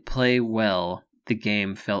didn't play well, the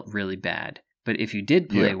game felt really bad. But if you did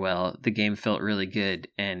play well, the game felt really good.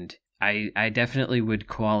 And I definitely would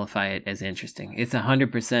qualify it as interesting. It's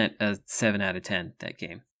 100% a 7 out of 10, that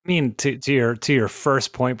game. I mean, to your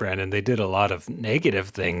first point, Brandon, they did a lot of negative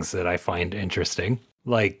things that I find interesting,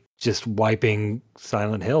 like just wiping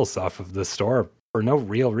Silent Hills off of the store for no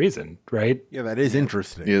real reason, right? Yeah, that is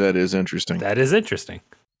interesting. Yeah, that is interesting. That is interesting.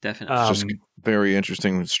 Definitely. It's just very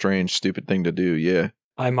interesting, strange, stupid thing to do, yeah.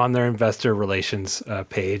 I'm on their investor relations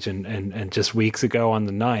page, and just weeks ago on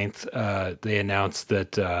the 9th, they announced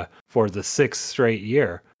that for the 6th straight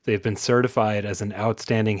year, they've been certified as an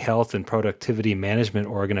outstanding health and productivity management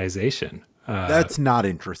organization. That's not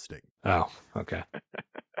interesting. Oh, okay.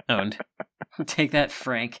 Owned. Take that,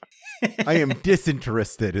 Frank. I am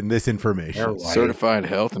disinterested in this information. Certified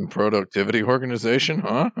Health and Productivity Organization,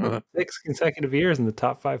 huh? 6 consecutive years in the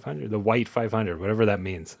top 500, the white 500, whatever that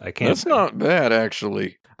means. I can't. That's not bad,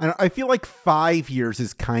 actually. I feel like 5 years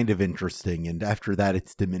is kind of interesting, and after that,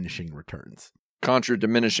 it's diminishing returns. Contra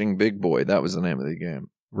Diminishing Big Boy, that was the name of the game.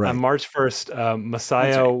 Right. On March 1st,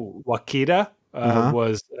 Masayo Wakita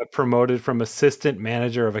was promoted from Assistant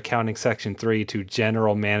Manager of Accounting Section 3 to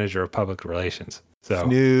General Manager of Public Relations. So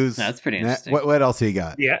Snooze. That's pretty interesting. What else you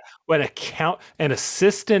got? Yeah, an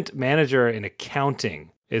Assistant Manager in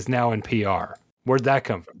Accounting is now in PR. Where'd that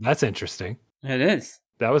come from? That's interesting. It is.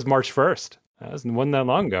 That was March 1st. That wasn't that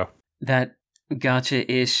long ago. That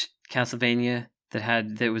gotcha-ish Castlevania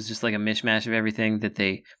that was just like a mishmash of everything that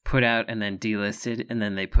they put out and then delisted, and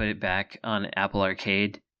then they put it back on Apple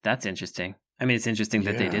Arcade. That's interesting. I mean, it's interesting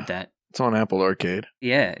that they did that. It's on Apple Arcade.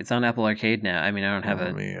 Yeah, it's on Apple Arcade now. I mean, I don't have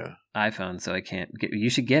an iPhone, so I can't get. You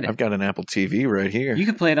should get it. I've got an Apple TV right here. You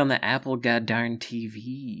can play it on the Apple Goddarn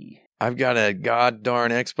TV. I've got a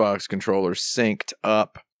goddarn Xbox controller synced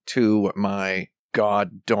up to my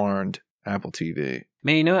goddarned Apple TV.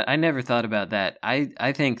 Man, you know what? I never thought about that.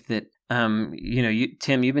 I think that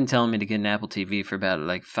Tim, you've been telling me to get an Apple TV for about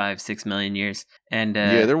like 5-6 million years, and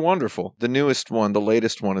yeah, they're wonderful. The newest one, the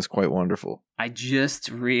latest one, is quite wonderful. I just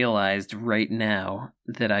realized right now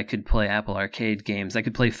that I could play Apple Arcade games. I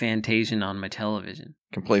could play Fantasian on my television.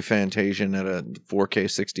 Can play Fantasian at a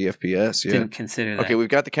 4K 60 FPS. Yeah. Didn't consider that. Okay, we've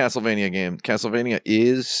got the Castlevania game. Castlevania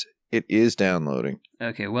is downloading.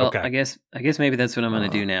 Okay, well, okay. I guess maybe that's what I'm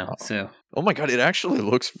going to do now. So. Oh my god, it actually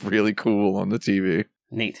looks really cool on the TV.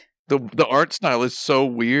 Neat. The art style is so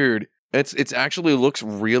weird. It's actually looks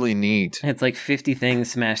really neat. It's like 50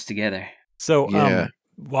 things smashed together. So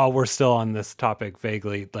while we're still on this topic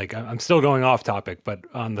vaguely, like I'm still going off topic, but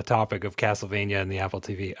on the topic of Castlevania and the Apple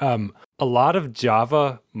TV, a lot of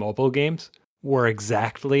Java mobile games were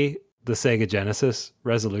exactly the Sega Genesis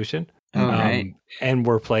resolution. Right. And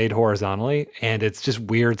were played horizontally, and it's just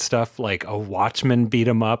weird stuff like a Watchmen beat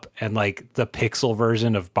 'em up and like the pixel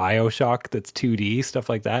version of BioShock that's 2D, stuff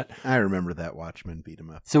like that. I remember that Watchmen beat 'em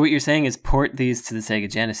up. So what you're saying is port these to the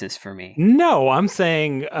Sega Genesis for me. No, I'm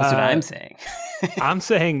saying that's what I'm saying. I'm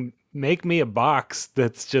saying make me a box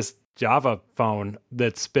that's just Java phone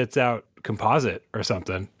that spits out Composite or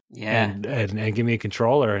something. Yeah. And give me a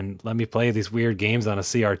controller and let me play these weird games on a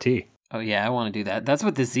CRT. Oh yeah, I want to do that. That's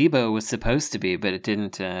what the Zebo was supposed to be, but it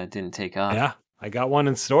didn't take off. Yeah, I got one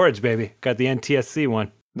in storage, baby. Got the NTSC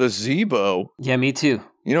one. The Zebo? Yeah, me too.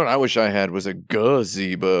 You know what I wish I had was a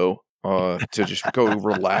gazebo to just go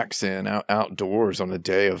relax in outdoors on a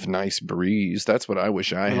day of nice breeze. That's what I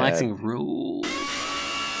wish I had. Relaxing rules.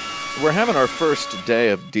 We're having our first day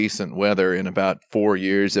of decent weather in about 4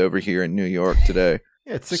 years over here in New York today.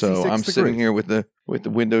 Yeah, it's 66 so I'm degrees. sitting here with the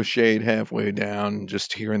window shade halfway down,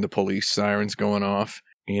 just hearing the police sirens going off,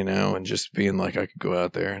 and just being like, I could go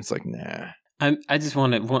out there. And it's like, nah. I just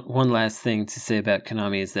wanted one last thing to say about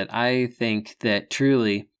Konami is that I think that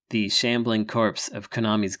truly the shambling corpse of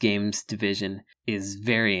Konami's games division is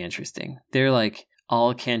very interesting. They're like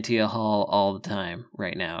all Kentia Hall all the time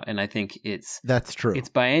right now, and I think that's true. It's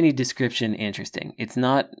by any description interesting. It's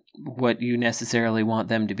not what you necessarily want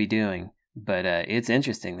them to be doing, But it's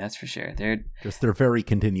interesting, that's for sure. Just their very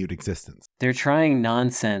continued existence. They're trying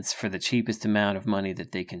nonsense for the cheapest amount of money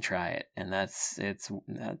that they can try it, and that's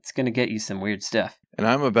going to get you some weird stuff. And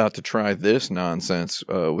I'm about to try this nonsense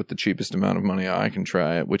with the cheapest amount of money I can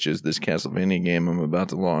try it, which is this Castlevania game I'm about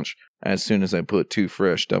to launch. As soon as I put 2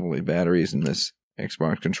 fresh AA batteries in this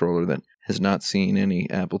Xbox controller that has not seen any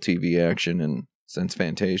Apple TV action since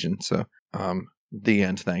Fantasia. So, the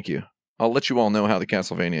end. Thank you. I'll let you all know how the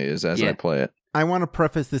Castlevania is as I play it. I want to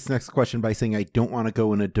preface this next question by saying I don't want to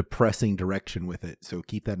go in a depressing direction with it, so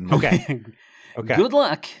keep that in mind. Okay. Okay. Good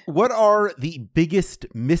luck. What are the biggest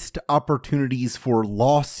missed opportunities for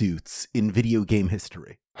lawsuits in video game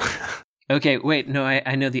history? Okay, wait, no,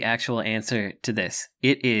 I know the actual answer to this.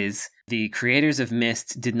 It is the creators of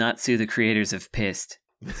Myst did not sue the creators of Pissed,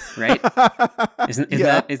 right? Isn't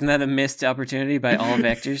that a missed opportunity by all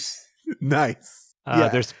vectors? Nice.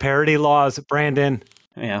 There's parody laws, Brandon.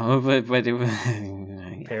 Yeah, but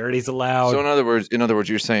Parody's allowed. So in other words,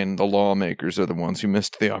 you're saying the lawmakers are the ones who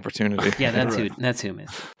missed the opportunity. Yeah, that's who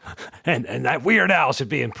missed. And that Weird Al should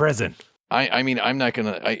be in prison. I mean, I'm not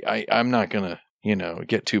gonna,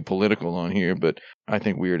 get too political on here, but I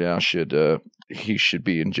think Weird Al should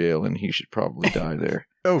be in jail and he should probably die there.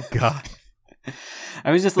 Oh God.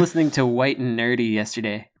 I was just listening to White and Nerdy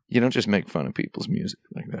yesterday. You don't just make fun of people's music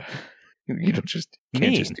like that. You don't just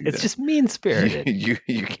can't just do that. It's just mean-spirited. You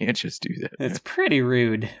can't just do that. It's pretty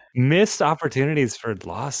rude. Missed opportunities for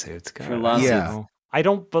lawsuits. God. For lawsuits. Yeah. I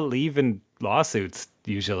don't believe in lawsuits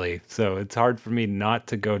usually, so it's hard for me not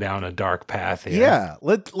to go down a dark path here. Yeah,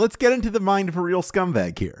 let's get into the mind of a real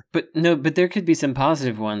scumbag here. But there could be some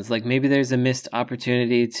positive ones. Like maybe there's a missed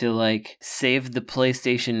opportunity to like save the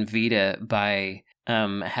PlayStation Vita by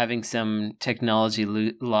having some technology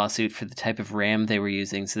lawsuit for the type of RAM they were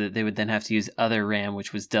using, so that they would then have to use other RAM,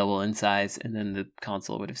 which was double in size, and then the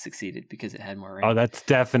console would have succeeded because it had more RAM. Oh, that's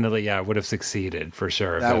definitely, would have succeeded for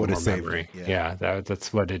sure. If That it would have more saved memory. it, Yeah,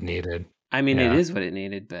 that's what it needed. I mean, Yeah. it is what it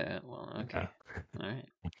needed, but okay. All right.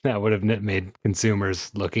 That would have made consumers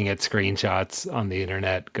looking at screenshots on the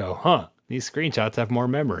internet go, these screenshots have more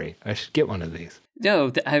memory. I should get one of these.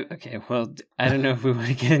 No, okay, well, I don't know if we want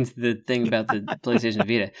to get into the thing about the PlayStation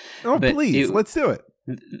Vita. Oh, please, let's do it.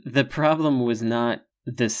 The problem was not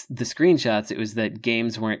the screenshots, it was that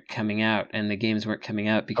games weren't coming out, and the games weren't coming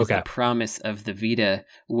out because the promise of the Vita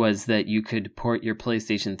was that you could port your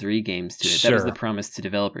PlayStation 3 games to it. Sure. That was the promise to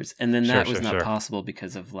developers. And then that was not possible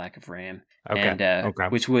because of lack of RAM.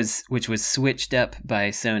 Which was switched up by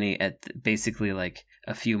Sony at basically like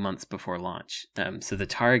a few months before launch. So the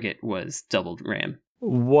target was doubled RAM.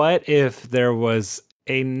 What if there was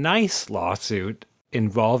a nice lawsuit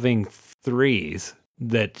involving threes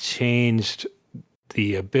that changed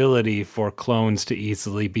the ability for clones to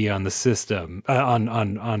easily be on the system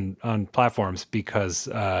on platforms because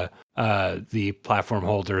the platform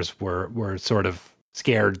holders were sort of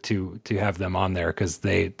scared to have them on there because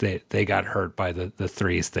they got hurt by the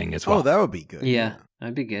threes thing as well. Oh, that would be good. Yeah,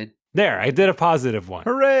 that'd be good. There, I did a positive one.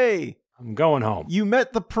 Hooray! I'm going home. You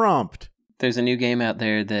met the prompt. There's a new game out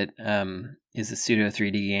there that is a pseudo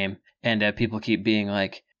 3D game, and people keep being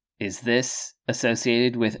like, is this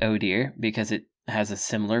associated with Oh Dear? Because it has a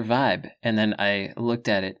similar vibe. And then I looked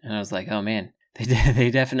at it and I was like, oh man, they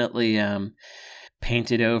definitely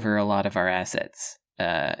painted over a lot of our assets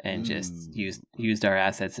and just used our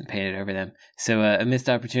assets and painted over them. So a missed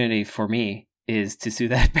opportunity for me is to sue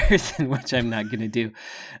that person, which I'm not going to do.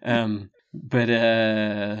 But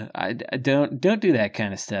I don't do that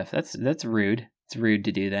kind of stuff. That's rude. It's rude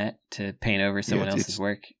to do that, to paint over someone else's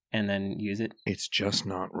work and then use it. It's just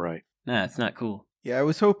not right. Nah, it's not cool. Yeah, I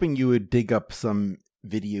was hoping you would dig up some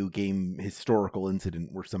video game historical incident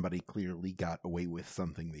where somebody clearly got away with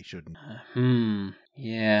something they shouldn't.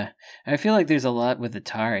 Yeah. I feel like there's a lot with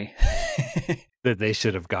Atari. That they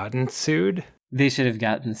should have gotten sued? They should have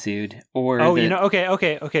gotten sued. Or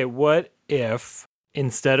okay. What if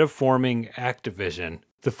instead of forming Activision,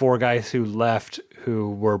 the four guys who left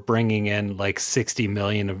who were bringing in like 60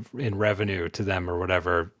 million in revenue to them or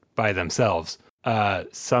whatever by themselves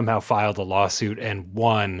somehow filed a lawsuit and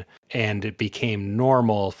won, and it became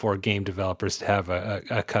normal for game developers to have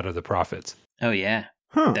a cut of the profits? Oh, yeah.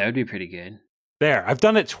 That would be pretty good. There, I've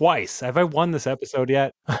done it twice. Have I won this episode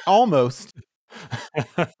yet? Almost.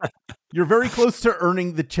 You're very close to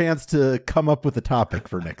earning the chance to come up with a topic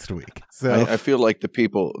for next week. So I feel like the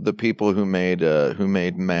people who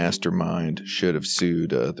made Mastermind should have sued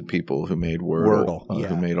the people who made Wordle, yeah.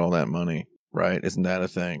 who made all that money. Right? Isn't that a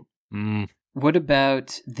thing? What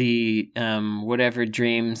about the whatever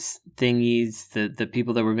Dreams thingies, the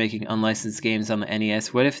people that were making unlicensed games on the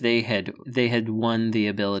NES? What if they had won the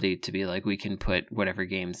ability to be like, we can put whatever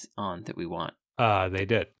games on that we want? They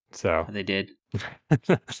did. So They did.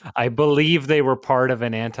 I believe they were part of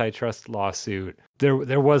an antitrust lawsuit.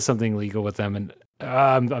 There was something legal with them, and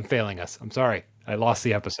I'm failing us. I'm sorry. I lost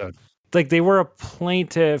the episode. Like they were a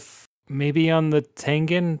plaintiff, maybe on the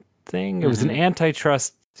Tengen thing. It was an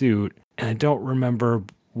antitrust suit, and I don't remember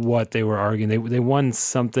what they were arguing. They won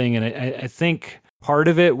something, and I think part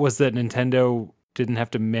of it was that Nintendo didn't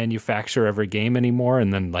have to manufacture every game anymore,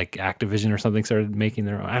 and then like Activision or something started making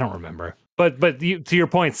their own. I don't remember. But you, to your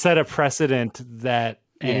point, set a precedent that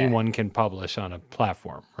anyone can publish on a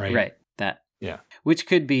platform, right? Right. That. Yeah. Which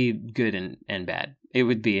could be good and bad. It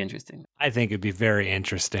would be interesting. I think it'd be very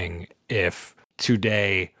interesting if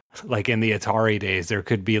today, like in the Atari days, there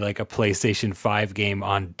could be like a PlayStation 5 game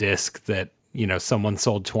on disc that, you know, someone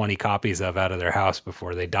sold 20 copies of out of their house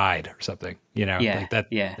before they died or something, you know? Yeah. Like that,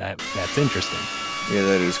 Yeah. That's interesting. Yeah,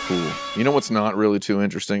 that is cool. You know what's not really too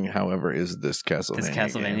interesting, however, is this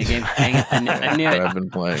Castlevania game. Dang it. I knew it. I've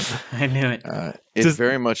been playing. I knew it. It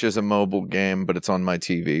very much is a mobile game, but it's on my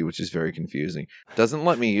TV, which is very confusing. Doesn't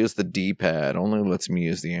let me use the D-pad, only lets me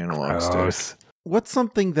use the analog stick. What's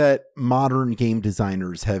something that modern game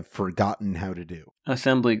designers have forgotten how to do?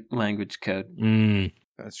 Assembly language code.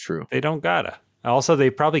 That's true. They don't gotta. Also,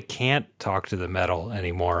 they probably can't talk to the metal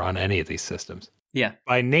anymore on any of these systems. Yeah.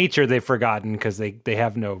 By nature, they've forgotten because they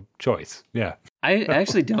have no choice. Yeah. I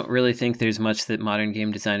actually don't really think there's much that modern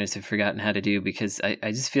game designers have forgotten how to do, because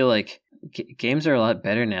I just feel like games are a lot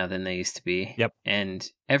better now than they used to be. Yep. And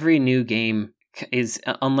every new game is,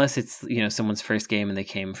 unless it's, you know, someone's first game and they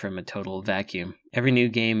came from a total vacuum, every new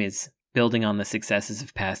game is building on the successes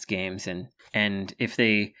of past games, and if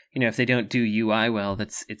they don't do UI well,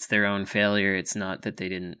 it's their own failure. It's not that they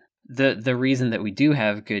didn't. The reason that we do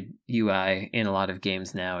have good UI in a lot of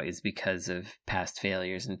games now is because of past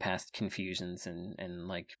failures and past confusions, and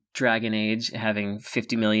like Dragon Age having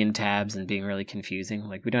 50 million tabs and being really confusing.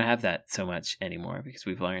 Like we don't have that so much anymore because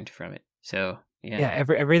we've learned from it. So yeah.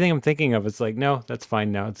 Everything I'm thinking of is like, no, that's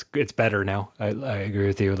fine now. It's better now. I agree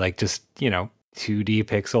with you. Like just, you know, 2D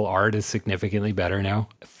pixel art is significantly better now.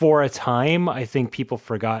 For a time, I think people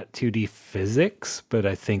forgot 2D physics, but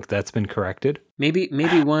I think that's been corrected. Maybe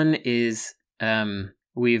one is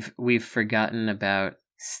we've forgotten about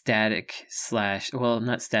static / well,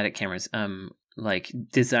 not static cameras, like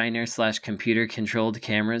designer / computer controlled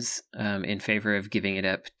cameras, in favor of giving it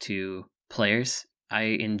up to players. I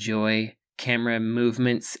enjoy camera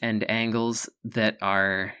movements and angles that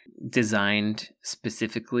are designed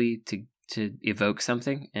specifically to evoke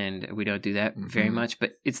something, and we don't do that very much.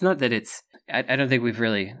 But it's not that it's I don't think we've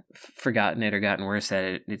really forgotten it or gotten worse at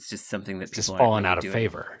it. It's just something that's just fallen out of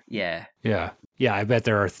favor. Yeah I bet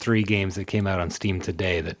there are 3 games that came out on Steam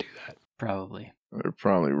today that do that. Probably They're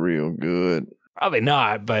probably real good. Probably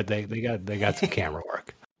not, but they got some camera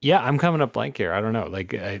work. Yeah, I'm coming up blank here. I don't know.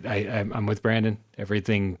 Like I'm with Brandon.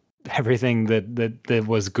 Everything that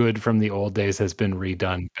was good from the old days has been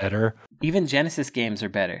redone better. Even Genesis games are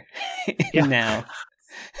better now.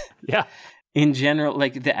 Yeah. In general,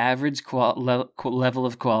 like the average level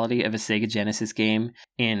of quality of a Sega Genesis game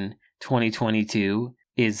in 2022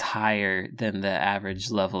 is higher than the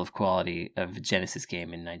average level of quality of a Genesis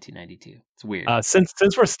game in 1992. It's weird. Since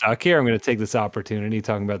we're stuck here, I'm going to take this opportunity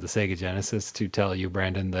talking about the Sega Genesis to tell you,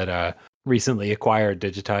 Brandon, that recently acquired,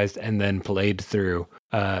 digitized, and then played through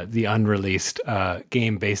the unreleased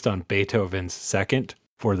game based on Beethoven's Second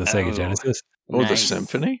for the Sega Genesis. Oh, nice. The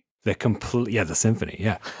Symphony? The Symphony,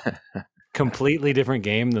 yeah. Completely different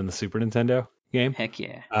game than the Super Nintendo game. Heck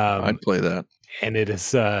yeah. I'd play that. And it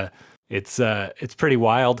is it's pretty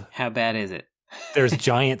wild. How bad is it? There's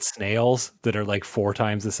giant snails that are like 4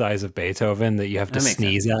 times the size of Beethoven that you have to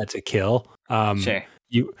sneeze at to kill. Sure.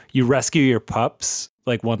 You rescue your pups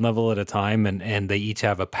like one level at a time, and they each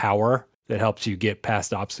have a power that helps you get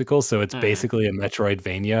past obstacles. So it's basically a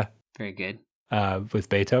Metroidvania. Very good. With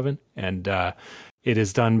Beethoven. And it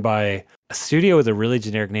is done by a studio with a really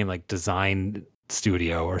generic name like Design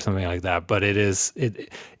Studio or something like that. But it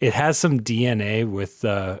has some DNA with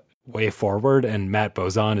Way Forward, and Matt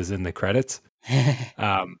Bozon is in the credits.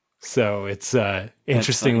 So it's an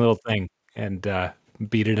interesting little thing, and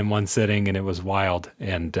beat it in one sitting, and it was wild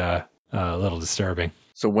and a little disturbing.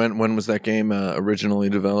 So when was that game originally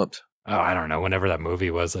developed? Oh, I don't know. Whenever that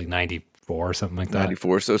movie was, like 94 or something like that.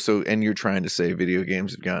 94. So, and you're trying to say video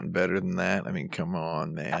games have gotten better than that? I mean, come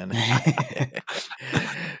on, man.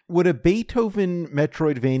 Would a Beethoven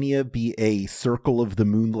Metroidvania be a Circle of the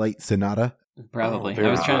Moonlight Sonata? Probably. Oh,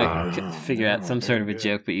 I was trying very to good. figure out some sort of a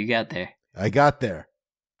joke, but you got there. I got there.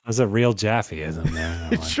 There's a real Jaffeism there.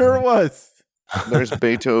 It sure was. There's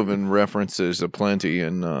Beethoven references aplenty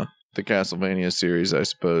in the Castlevania series, I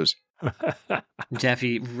suppose.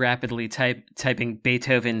 Jeffy rapidly typing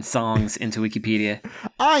Beethoven songs into Wikipedia.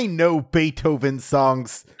 I know Beethoven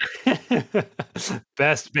songs.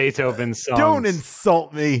 Best Beethoven songs. Don't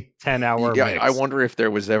insult me. 10-hour Yeah, mix. I wonder if there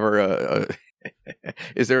was ever a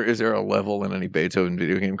is there a level in any Beethoven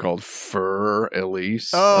video game called Fur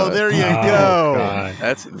Elise? Oh, there you Oh, go.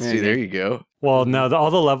 God. There you go. Well, no,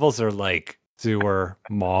 all the levels are like sewer,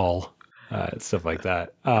 mall, stuff like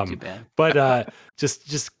that. Too bad. But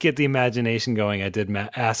just get the imagination going. I did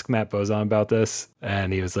ask Matt Bozon about this,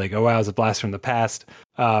 and he was like, "Oh wow, it was a blast from the past."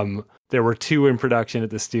 There were 2 in production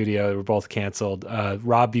at the studio. They were both canceled.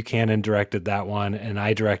 Rob Buchanan directed that one, and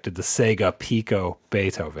I directed the Sega Pico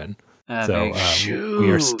Beethoven. So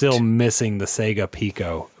we are still missing the Sega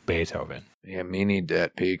Pico Beethoven. Yeah, me need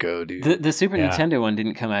that Pico, dude. The Super Nintendo one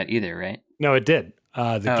didn't come out either, right? No, it did.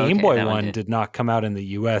 The Game okay, Boy that one one did. did not come out in the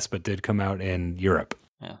US, but did come out in Europe.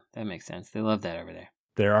 Oh, that makes sense. They love that over there.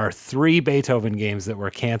 There are 3 Beethoven games that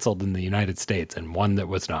were canceled in the United States and one that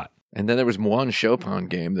was not. And then there was one Chopin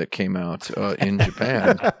game that came out in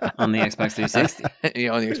Japan. On the Xbox 360.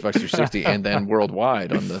 Yeah, on the Xbox 360, and then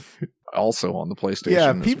worldwide also on the PlayStation.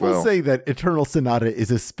 Yeah, as people well. say that Eternal Sonata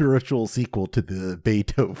is a spiritual sequel to the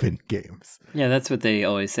Beethoven games. Yeah, that's what they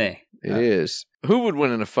always say. It is. Who would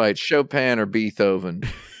win in a fight, Chopin or Beethoven?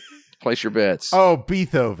 Place your bets. Oh,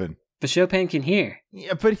 Beethoven. But Chopin can hear.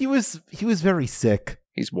 Yeah, but he was very sick.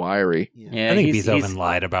 He's wiry. Yeah, I think he's- Beethoven he's-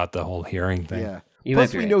 lied about the whole hearing thing. Yeah. You Plus,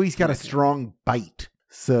 might be we right. know he's got You a might be right. strong bite,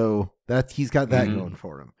 so he's got that Mhm. going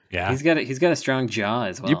for him. Yeah. He's got a strong jaw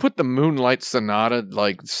as well. You put the Moonlight Sonata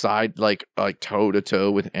like toe to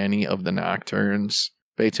toe with any of the Nocturnes.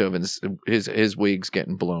 Beethoven's his wig's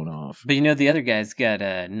getting blown off. But the other guy's got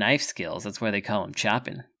knife skills. That's why they call him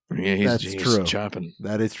chopping. Yeah, That's he's true. chopping.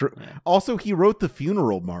 That is true. Yeah. Also, he wrote the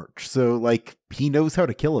funeral march, so he knows how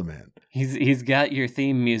to kill a man. He's got your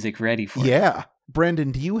theme music ready for you. Yeah.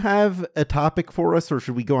 Brandon, do you have a topic for us, or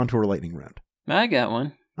should we go on to our lightning round? I got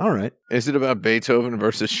one. All right. Is it about Beethoven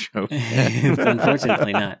versus Chopin? It's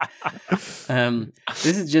unfortunately not.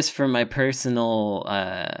 This is just from my personal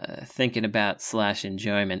thinking about /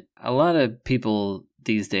 enjoyment. A lot of people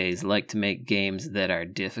these days like to make games that are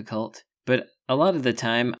difficult, but a lot of the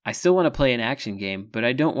time I still want to play an action game, but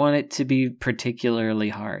I don't want it to be particularly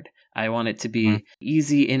hard. I want it to be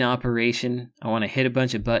easy in operation. I want to hit a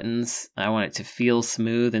bunch of buttons. I want it to feel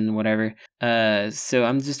smooth and whatever. So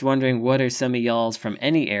I'm just wondering, what are some of y'all's from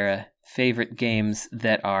any era favorite games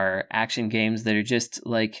that are action games that are just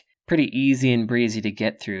pretty easy and breezy to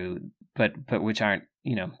get through, but which aren't,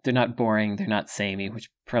 they're not boring, they're not samey, which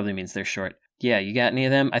probably means they're short. Yeah, you got any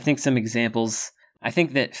of them? I think some examples. I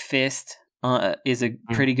think that Fist is a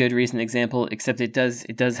pretty good recent example, except it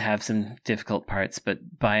does have some difficult parts, but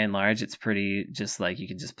by and large, it's pretty just you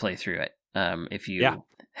can just play through it if you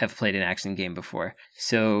have played an action game before.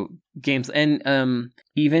 So games, and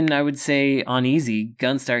even I would say on easy,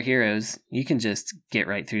 Gunstar Heroes, you can just get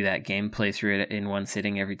right through that game, play through it in one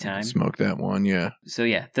sitting every time. Smoke that one, yeah. So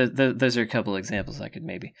yeah, those are a couple examples I could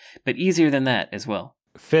maybe, but easier than that as well.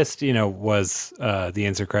 Fist, was the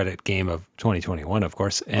insert credit game of 2021, of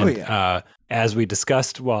course. And as we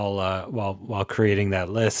discussed while creating that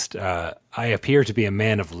list, I appear to be a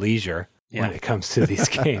man of leisure when it comes to these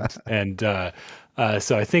games. And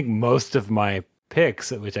so I think most of my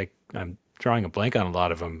picks, which I'm drawing a blank on a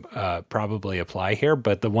lot of them, probably apply here.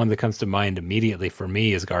 But the one that comes to mind immediately for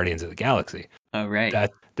me is Guardians of the Galaxy. Oh, right.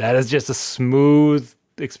 That is just a smooth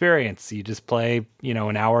experience. You just play,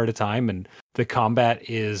 an hour at a time, and the combat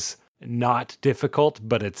is not difficult,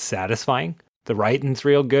 but it's satisfying. The writing's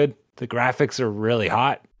real good. The graphics are really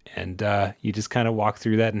hot, and you just kind of walk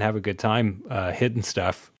through that and have a good time hitting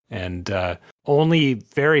stuff. And only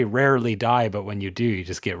very rarely die, but when you do, you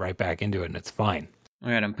just get right back into it, and it's fine.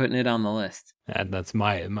 All right, I'm putting it on the list. And that's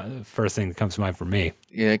my first thing that comes to mind for me.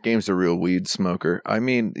 Yeah, that game's a real weed smoker. I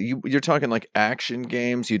mean, you're talking action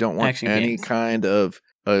games. You don't want any kind of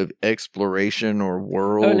exploration or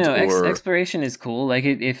world. Oh no, exploration is cool.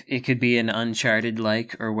 If it could be an Uncharted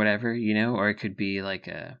or whatever, or it could be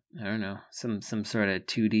some sort of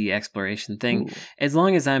 2D exploration thing. Ooh. As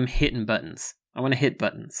long as I'm hitting buttons, I want to hit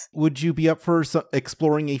buttons. Would you be up for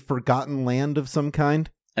exploring a forgotten land of some kind?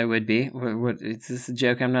 I would be. What is this a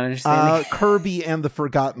joke I'm not understanding? Kirby and the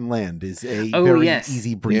Forgotten Land is a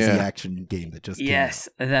easy breezy action game that just came out.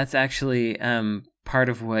 That's actually part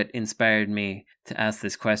of what inspired me to ask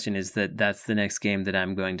this question is that that's the next game that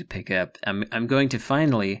I'm going to pick up. I'm going to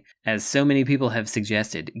finally, as so many people have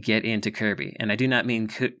suggested, get into Kirby. And I do not mean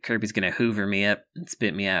Kirby's going to hoover me up and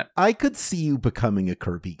spit me out. I could see you becoming a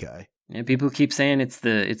Kirby guy. Yeah, people keep saying it's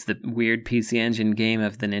the weird PC Engine game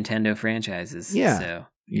of the Nintendo franchises. Yeah. So.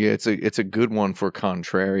 Yeah, it's a good one for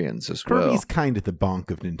contrarians as well. Kirby's kind of the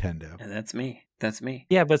bonk of Nintendo. Yeah, that's me. That's me.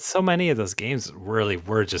 Yeah, but so many of those games really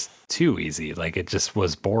were just too easy. Like, it just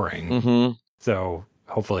was boring. Mm-hmm. So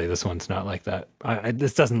hopefully this one's not like that.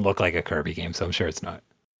 This doesn't look like a Kirby game, so I'm sure it's not.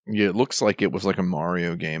 Yeah, it looks like it was like a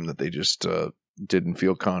Mario game that they just didn't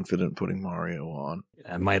feel confident putting Mario on.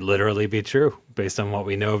 That might literally be true based on what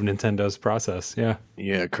we know of Nintendo's process. Yeah.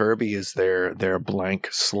 Yeah, Kirby is their blank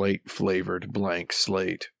slate flavored blank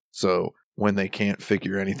slate. So when they can't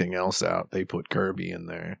figure anything else out, they put Kirby in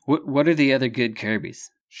there. What are the other good Kirbys?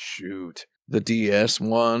 Shoot. The DS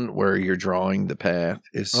one where you're drawing the path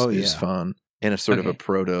is fun in a sort of a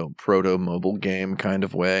proto mobile game kind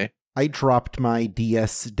of way. I dropped my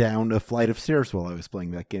DS down a flight of stairs while I was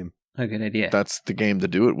playing that game. A good idea. That's the game to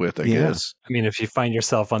do it with, I guess. I mean, if you find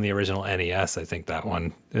yourself on the original NES, I think that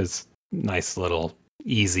one is nice little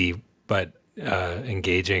easy but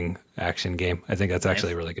engaging action game. I think that's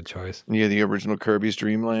actually a really good choice. Yeah, the original Kirby's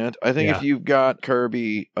Dream Land. I think if you've got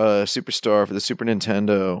Kirby Superstar for the Super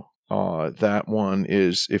Nintendo, that one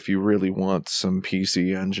is, if you really want some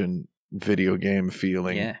PC Engine video game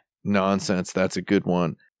feeling nonsense, that's a good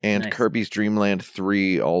one. And Kirby's Dream Land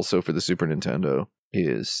 3, also for the Super Nintendo,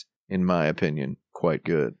 is, in my opinion, quite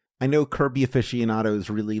good. I know Kirby aficionados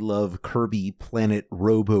really love Kirby Planet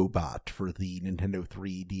Robobot for the Nintendo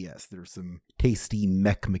 3DS. There's some tasty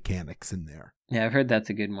mech mechanics in there. Yeah, I've heard that's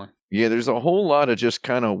a good one. Yeah, there's a whole lot of just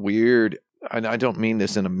kind of weird, and I don't mean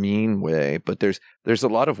this in a mean way, but there's a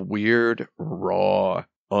lot of weird, raw,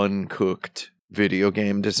 uncooked video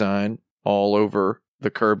game design all over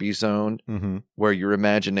the Kirby zone, where your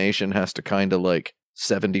imagination has to kind of like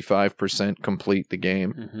 75% complete the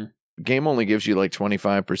game. Mm-hmm. The game only gives you like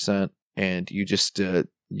 25%, and you just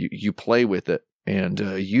you play with it, and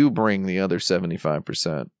you bring the other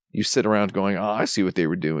 75%. You sit around going, "Oh, I see what they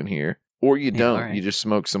were doing here," or you don't. Right. You just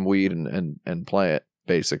smoke some weed and play it,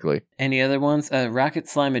 basically. Any other ones? Rocket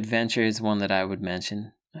Slime Adventure is one that I would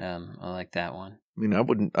mention. I like that one. I mean,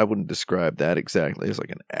 I wouldn't describe that exactly as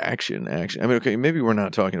like an action. I mean, okay, maybe we're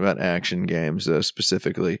not talking about action games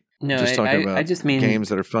specifically. No, I just mean games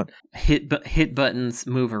that are fun. Hit buttons,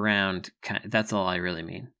 move around. That's all I really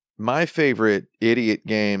mean. My favorite idiot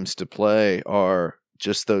games to play are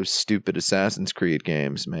just those stupid Assassin's Creed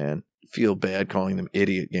games, man. I feel bad calling them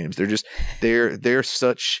idiot games. They're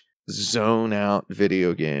such zone out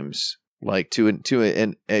video games, like to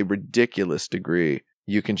a ridiculous degree.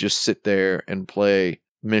 You can just sit there and play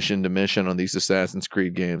mission to mission on these Assassin's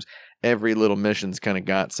Creed games. Every little mission's kind of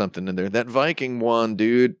got something in there. That Viking one,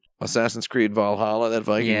 dude, Assassin's Creed Valhalla, that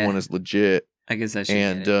Viking one is legit. I guess I should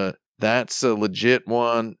get it. That's a legit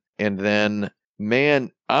one. And then,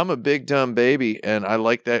 man, I'm a big dumb baby, and I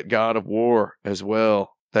like that God of War as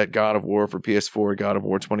well. That God of War for PS4, God of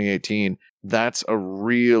War 2018. That's a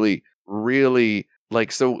really, really...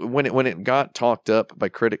 Like, so when it got talked up by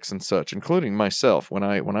critics and such, including myself, when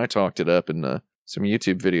I talked it up in some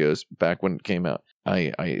YouTube videos back when it came out,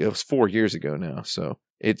 it was 4 years ago now, so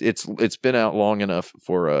it's been out long enough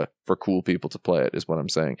for cool people to play it, is what I'm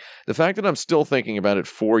saying. The fact that I'm still thinking about it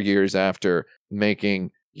 4 years after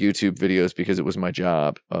making YouTube videos because it was my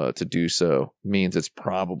job to do so means it's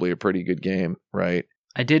probably a pretty good game, right?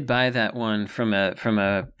 I did buy that one from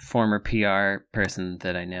a former PR person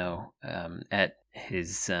that I know at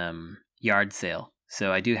his yard sale,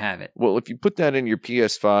 so I do have it. Well, if you put that in your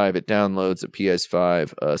PS5, it downloads a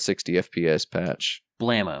PS5 60 FPS patch.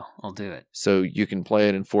 Blammo, I'll do it. So you can play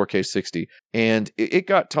it in 4K 60, and it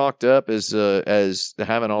got talked up as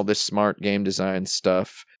having all this smart game design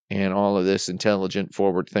stuff and all of this intelligent,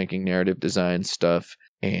 forward-thinking narrative design stuff,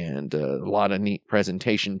 and a lot of neat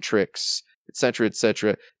presentation tricks, etc.,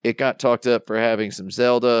 etc. It got talked up for having some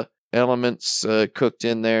Zelda elements cooked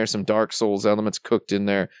in there, some Dark Souls elements cooked in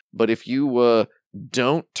there. But if you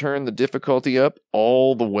don't turn the difficulty up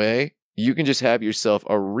all the way, you can just have yourself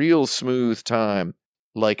a real smooth time.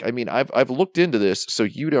 Like, I mean, I've looked into this, so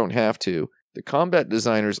you don't have to. The combat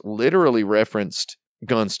designers literally referenced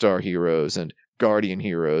Gunstar Heroes and Guardian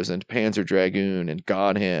Heroes and Panzer Dragoon and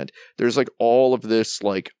God Hand. There's like all of this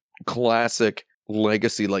like classic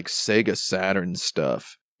legacy, like Sega Saturn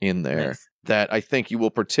stuff in there. Nice. That I think you will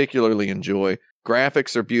particularly enjoy.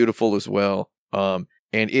 Graphics are beautiful as well. And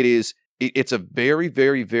it's a very,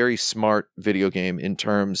 very, very smart video game in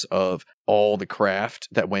terms of all the craft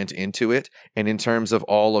that went into it, and in terms of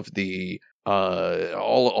all of the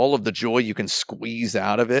all of the joy you can squeeze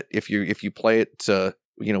out of it if you play it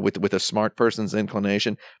with a smart person's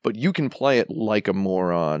inclination. But you can play it like a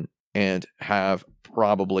moron and have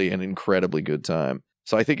probably an incredibly good time.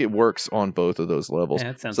 So I think it works on both of those levels.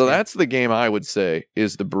 Yeah, that sounds so good. That's the game I would say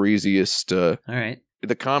is the breeziest. All right.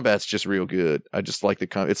 The combat's just real good. I just like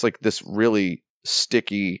it's like this really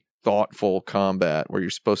sticky, thoughtful combat where you're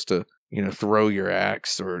supposed to, throw your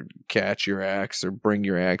axe or catch your axe or bring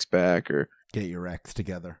your axe back or Get your axe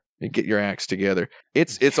together. get your axe together.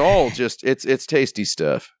 It's all just it's tasty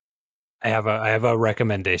stuff. I have a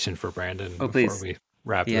recommendation for Brandon before please. we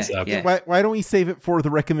wrap this up. Yeah. Why don't we save it for the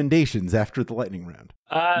recommendations after the lightning round?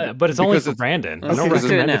 But it's only Because for it's- Brandon. I Let's don't do it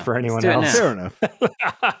recommend now. it for anyone Let's do it else. now.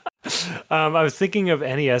 Fair enough. I was thinking of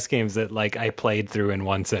NES games that like I played through in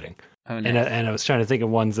one sitting. Oh, And nice. I was trying to think of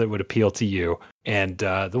ones that would appeal to you. And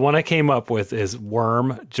the one I came up with is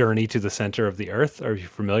Worm Journey to the Center of the Earth. Are you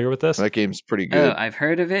familiar with this? That game's pretty good. Oh, I've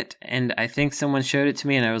heard of it, and I think someone showed it to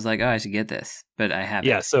me, and I was like, oh, I should get this, but I haven't.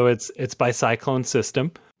 Yeah, so it's by Cyclone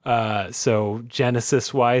System. So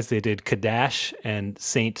Genesis wise, they did Kadash and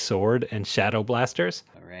Saint Sword and Shadow Blasters.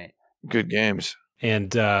 All right. Good games.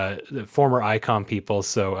 And the former Icon people,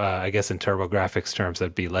 so I guess in TurboGrafx terms,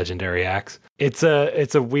 that'd be Legendary Axe. It's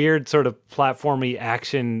a weird sort of platformy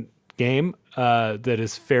action game that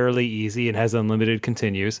is fairly easy and has unlimited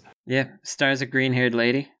continues. Yeah, stars a green-haired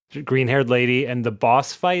lady. Green-haired lady, and the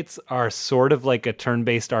boss fights are sort of like a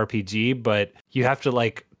turn-based RPG, but you have to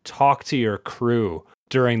like talk to your crew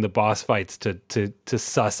during the boss fights to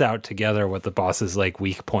suss out together what the boss's like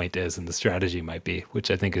weak point is and the strategy might be,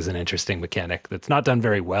 which I think is an interesting mechanic that's not done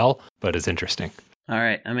very well, but is interesting. All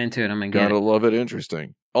right, I'm into it. I'm going to get Gotta it. love it.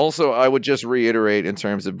 Interesting. Also, I would just reiterate in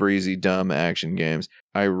terms of breezy, dumb action games,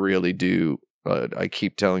 I really do. I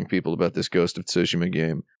keep telling people about this Ghost of Tsushima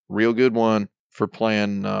game. Real good one for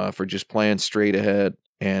just playing straight ahead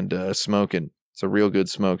and smoking. It's a real good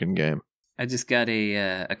smoking game. I just got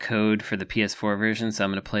a code for the PS4 version, so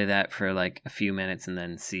I'm going to play that for like a few minutes and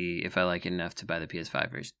then see if I like it enough to buy the PS5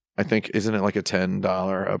 version. I think, isn't it like a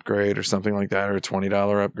 $10 upgrade or something like that, or a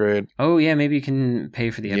 $20 upgrade? Oh yeah, maybe you can pay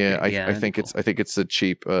for the upgrade. I think it's a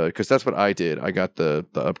cheap because that's what I did. I got the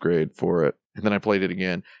upgrade for it, and then I played it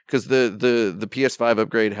again because the PS5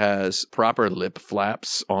 upgrade has proper lip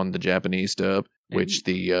flaps on the Japanese dub, which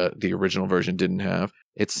the original version didn't have.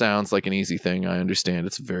 It sounds like an easy thing. I understand.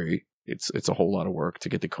 It's a whole lot of work to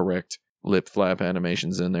get the correct lip flap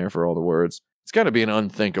animations in there for all the words. It's got to be an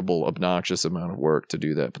unthinkable, obnoxious amount of work to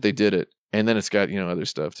do that, but they did it. And then it's got, other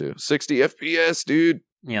stuff too. 60 FPS, dude.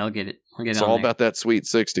 Yeah, I'll get it. I'll get It's it on all there. about that sweet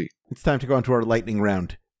 60. It's time to go on to our lightning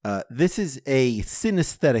round. This is a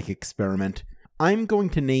synesthetic experiment. I'm going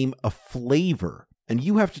to name a flavor, and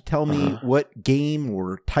you have to tell me what game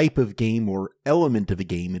or type of game or element of a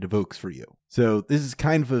game it evokes for you. So this is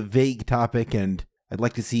kind of a vague topic, and I'd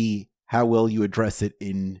like to see how well you address it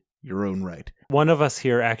in your own right. One of us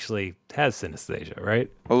here actually has synesthesia, right?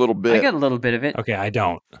 A little bit. I got a little bit of it. Okay, I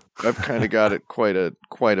don't. I've kind of got it quite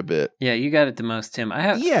a bit. Yeah, you got it the most, Tim.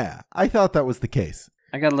 Yeah, I thought that was the case.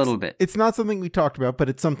 I got a little bit. It's not something we talked about, but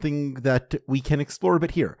it's something that we can explore a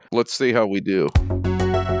bit here. Let's see how we do.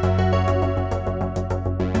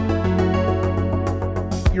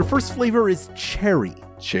 Your first flavor is cherry.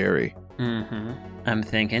 Cherry. Mm-hmm. I'm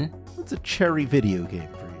thinking. What's a cherry video game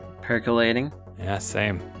for you? Percolating. Yeah,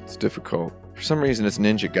 same. It's difficult. For some reason, it's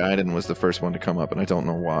Ninja Gaiden was the first one to come up, and I don't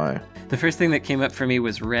know why. The first thing that came up for me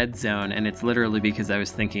was Red Zone, and it's literally because I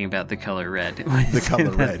was thinking about the color red. The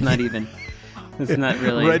color red. That's not even. It's not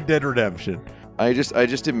really. Red Dead Redemption. I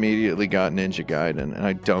just immediately got Ninja Gaiden, and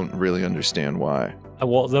I don't really understand why.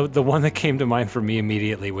 Well, the one that came to mind for me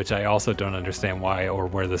immediately, which I also don't understand why or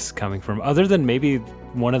where this is coming from, other than maybe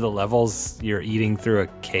one of the levels you're eating through a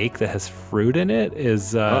cake that has fruit in it,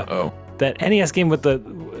 is that NES game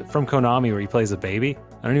from Konami where he plays a baby.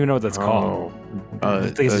 I don't even know what that's called. I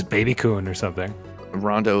think it's just Baby Coon or something.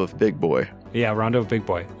 Rondo of Big Boy. Yeah, Rondo of Big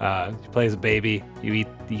Boy. He plays a baby. You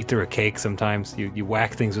eat through a cake sometimes. You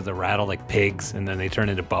whack things with a rattle like pigs, and then they turn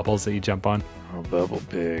into bubbles that you jump on. Oh, Bubble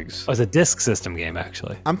Pigs. Oh, it's a disc system game,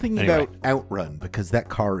 actually. I'm thinking Anyway. about Outrun because that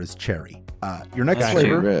car is cherry. Your next Gotcha.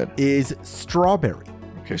 flavor Red. is strawberry.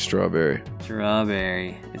 Okay, strawberry.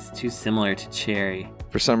 Strawberry. It's too similar to cherry.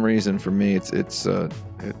 For some reason, for me, it's the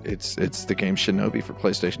game Shinobi for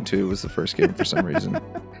PlayStation 2 was the first game for some reason.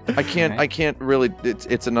 I can't really.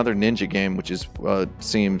 It's another ninja game, which is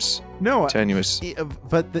seems No, tenuous.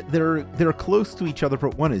 but they're close to each other.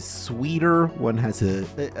 But one is sweeter. One has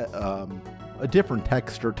a a different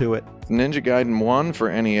texture to it. Ninja Gaiden 1 for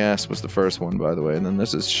NES was the first one, by the way, and then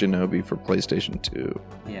this is Shinobi for PlayStation 2.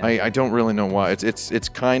 Yeah. I don't really know why. It's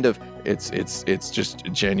kind of it's just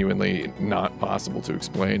genuinely not possible to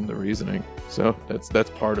explain the reasoning. So that's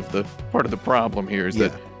part of the problem here is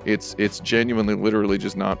that it's genuinely literally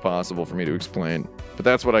just not possible for me to explain. But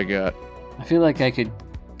that's what I got. I feel like I could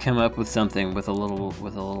come up with something with a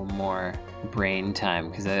little more brain time,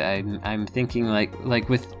 because I'm thinking like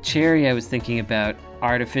with cherry, I was thinking about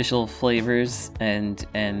artificial flavors and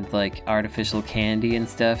like artificial candy and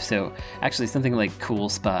stuff. So actually something like Cool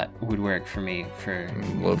Spot would work for me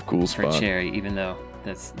Love Cool Spot for cherry, even though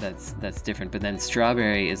that's different. But then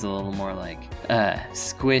strawberry is a little more like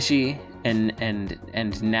squishy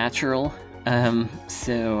and natural.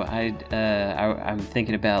 So I'm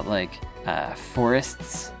thinking about like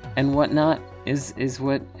forests and whatnot is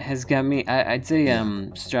what has got me. I'd say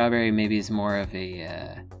strawberry maybe is more of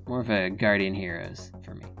a Guardian Heroes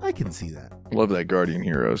for me. I can see that. Love that Guardian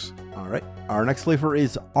Heroes. All right. Our next flavor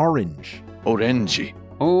is orange. Orangey.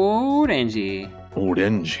 Orangey.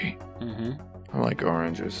 Mm-hmm. I like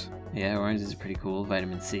oranges. Yeah, oranges is pretty cool.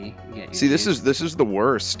 Vitamin C. See, this is the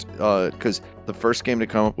worst, because the first game to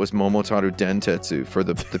come up was Momotaru Dentetsu for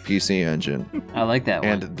the PC Engine. I like that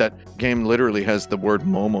one. And that game literally has the word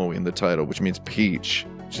Momo in the title, which means peach.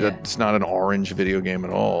 Yeah. It's not an orange video game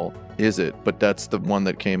at all, is it? But that's the one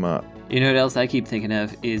that came up. You know what else I keep thinking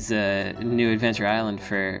of is New Adventure Island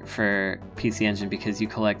for PC Engine, because you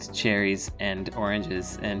collect cherries and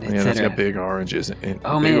oranges and etc. Yeah, that's got big oranges.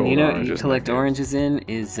 Oh man, you know what you collect oranges in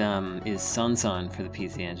is Sun for the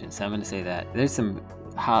PC Engine. So I'm going to say that there's some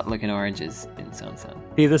hot looking oranges in Sun.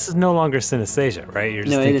 See, this is no longer synesthesia, right? You're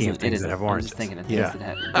just thinking of things that have I'm oranges. just thinking of things that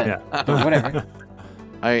have. But whatever.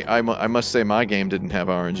 I must say my game didn't have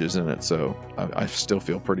oranges in it, so I still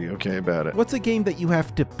feel pretty okay about it. What's a game that you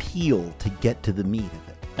have to peel to get to the meat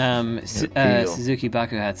of it? Suzuki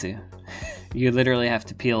Bakuhatsu. You literally have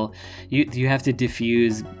to peel. You have to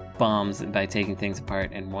diffuse bombs by taking things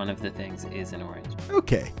apart, and one of the things is an orange.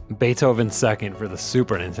 Okay. Beethoven's Second for the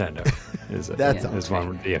Super Nintendo is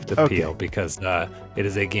one you have to peel, because it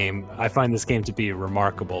is a game. I find this game to be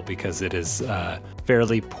remarkable because it is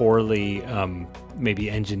fairly poorly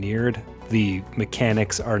maybe engineered. The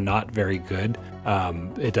mechanics are not very good.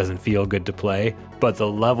 It doesn't feel good to play, but the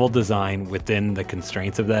level design within the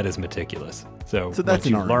constraints of that is meticulous. So that's once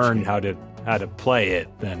you an learn game. how to play it,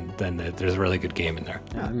 then there's a really good game in there.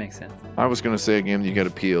 Yeah, that makes sense. I was going to say a game that you got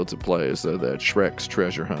to peel to play is that Shrek's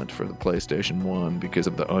Treasure Hunt for the PlayStation 1, because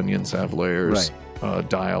of the onions have layers.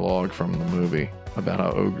 Dialogue from the movie about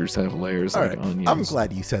how ogres have layers like onions. I'm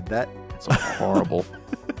glad you said that. It's horrible.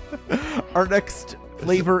 Our next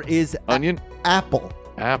flavor is onion? Apple.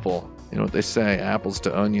 Apple. You know what they say, apples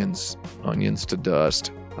to onions, onions to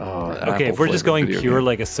dust. Okay, if we're just going pure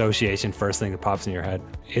like association, first thing that pops in your head,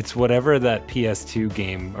 it's whatever that PS2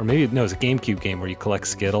 game, or maybe no, it's a GameCube game where you collect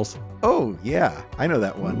Skittles. Oh yeah, I know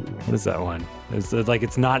that one. What is that one?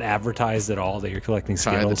 It's not advertised at all that you're collecting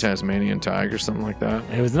Skittles. The Tasmanian Tiger, something like that.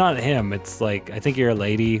 It was not him. It's like I think you're a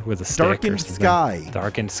lady with a stick. Darkened Sky.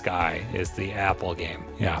 Darkened Sky is the Apple game.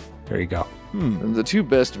 Yeah, there you go. The two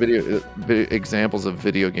best video examples of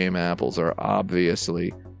video game apples are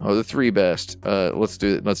obviously the three best. Let's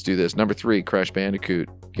do this. Number 3, Crash Bandicoot.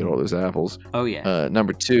 Get all those apples. Oh yeah.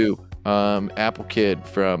 Number 2, Apple Kid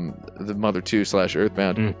from the Mother 2 /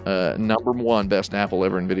 Earthbound. Number 1 best apple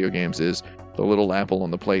ever in video games is the little apple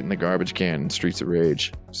on the plate in the garbage can in Streets of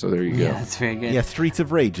Rage. So there you go. Yeah, that's very good. Yeah, Streets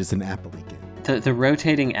of Rage is an Apple game. The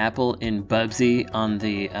rotating apple in Bubsy on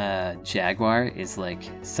the Jaguar is like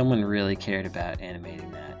someone really cared about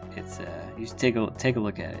animating that. It's you should take a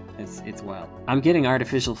look at it. It's wild. I'm getting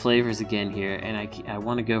artificial flavors again here, and I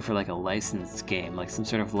want to go for like a licensed game, like some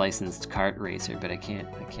sort of licensed kart racer, but I can't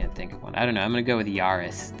think of one. I don't know. I'm gonna go with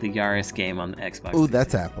Yaris, the Yaris game on the Xbox. Oh,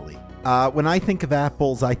 that's Apple-y. When I think of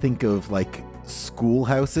apples, I think of like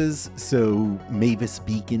schoolhouses. So Mavis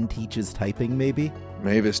Beacon teaches typing, maybe.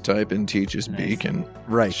 Mavis Typing teaches Beacon.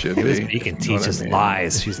 Right. Should Mavis be. Beacon teaches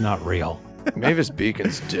lies. She's not real. Mavis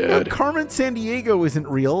Beacon's dead. Carmen Sandiego isn't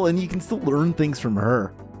real, and you can still learn things from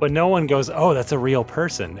her. But no one goes, oh, that's a real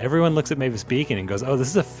person. Everyone looks at Mavis Beacon and goes, oh, this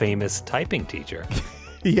is a famous typing teacher.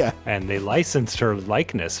 Yeah. And they licensed her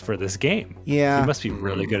likeness for this game. Yeah. She must be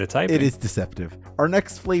really good at typing. It is deceptive. Our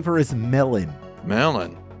next flavor is melon.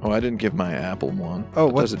 Melon. Oh, I didn't give my apple one. Oh,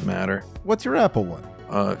 what does it matter? What's your apple one?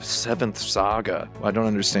 Seventh Saga. I don't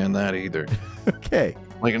understand that either. Okay.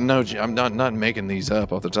 Like, no, I'm not making these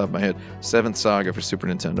up off the top of my head. Seventh Saga for Super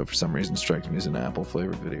Nintendo for some reason strikes me as an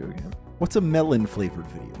apple-flavored video game. What's a melon-flavored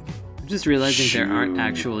video game? I'm just realizing there aren't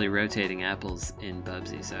actually rotating apples in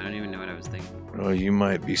Bubsy, so I don't even know what I was thinking. Oh, you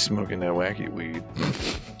might be smoking that wacky weed.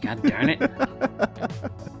 God darn it.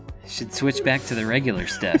 Should switch back to the regular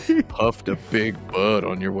stuff. Puffed a big bud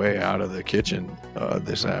on your way out of the kitchen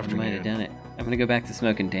this I afternoon. might have done it. I'm gonna go back to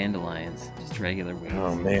smoking dandelions, just regular weeds.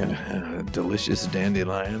 Oh man, delicious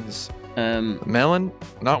dandelions. Um, Melon,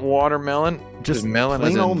 not watermelon. Just melon,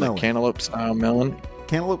 plain as in old the melon. cantaloupe style melon.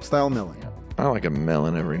 Cantaloupe style melon. I like a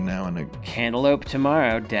melon every now and again. Cantaloupe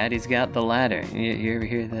tomorrow. Daddy's got the ladder. You ever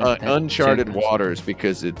hear that? that Uncharted joke? Waters,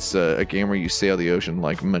 because it's a game where you sail the ocean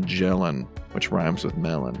like Magellan, which rhymes with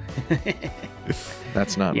melon.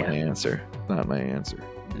 That's not Yeah. my answer. Not my answer.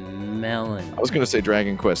 Melon. I was gonna say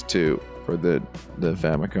Dragon Quest 2 for the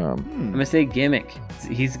Famicom. I'm gonna say gimmick.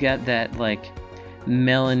 He's got that like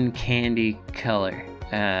melon candy color.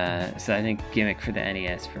 So I think gimmick for the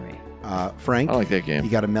NES for me. Frank, I like that game. you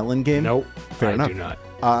got a melon game? Nope, Fair I enough. do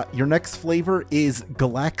not. Your next flavor is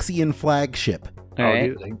Galaxian Flagship. All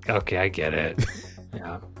right. Okay, I get it.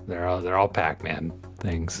 Yeah, they're all Pac-Man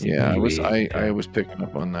things. Yeah, Maybe. I was picking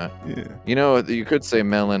up on that. Yeah. You know, you could say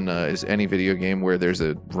melon is any video game where there's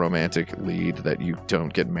a romantic lead that you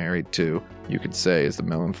don't get married to. You could say is the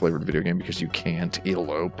melon flavored video game because you can't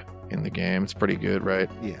elope in the game. It's pretty good, right?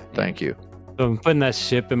 Yeah. Thank you. So I'm putting that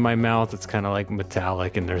ship in my mouth. It's kind of like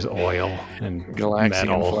metallic, and there's oil and Galaxian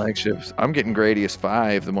metal. flagships. I'm getting Gradius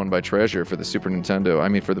 5, the one by Treasure for the Super Nintendo. I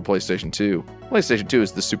mean, for the PlayStation 2. PlayStation 2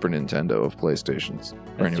 is the Super Nintendo of PlayStations. For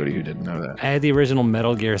That's anybody true. who didn't know that. I had the original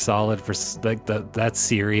Metal Gear Solid for like that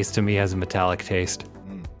series. To me, has a metallic taste.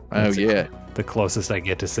 Oh That's yeah, The closest I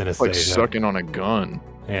get to like synesthesia. sucking on a gun.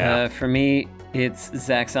 Yeah. For me, it's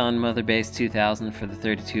Zaxxon Mother Base 2000 for the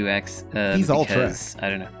 32X. He's all because, I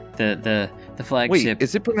don't know. The Wait, flagship.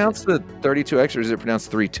 is it pronounced the 32X or is it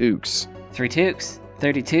pronounced 3 Tukes? 3 Tukes.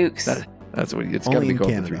 30 Tukes. That's what it's got to Only be in called.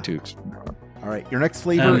 Canada. The 3 Tukes. All right. Your next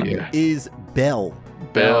flavor yeah. is Bell.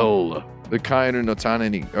 Bell. The Kaeru no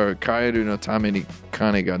Tane or Kaeru no Tame ni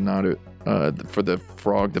Kane ga naru. For the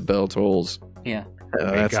frog, the bell tolls. Yeah. There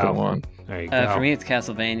you That's the go. one. There you go. For me, it's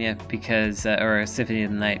Castlevania because, or Symphony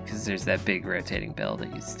of the Night because there's that big rotating bell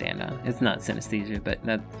that you stand on. It's not synesthesia, but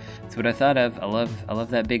that's what I thought of. I love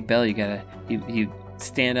that big bell. You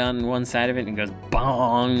stand on one side of it and it goes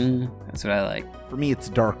bong. That's what I like. For me, it's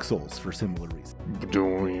Dark Souls for similar reasons.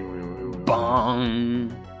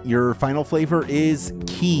 Bong. Your final flavor is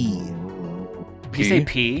Key. Did you say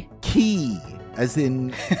P? Key, as in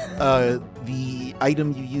the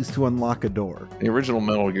item you use to unlock a door. The original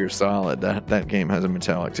Metal Gear Solid, that game has a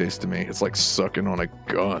metallic taste to me. It's like sucking on a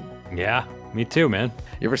gun. Yeah, me too, man.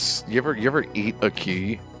 You ever eat a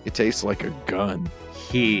key? It tastes like a gun.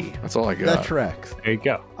 He. That's all I got. That tracks. There you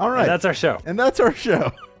go. All right. And that's our show. And that's our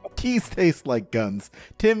show. Keys taste like guns.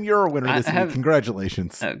 Tim, you're a winner I this week. have-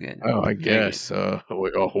 Congratulations. Oh, good. Oh, I guess. Ahoy,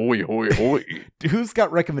 hoy, hoy. Who's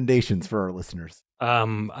got recommendations for our listeners?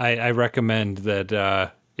 I recommend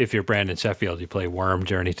that if you're Brandon Sheffield, you play Worm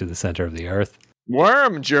Journey to the Center of the Earth.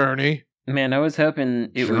 Worm Journey. Man, I was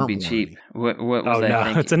hoping it would be Germ cheap. What was Oh I no,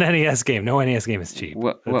 thinking? it's an NES game. No NES game is cheap.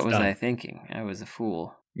 What That's was done. I thinking? I was a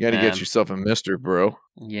fool. You got to get Um, yourself a mister, bro.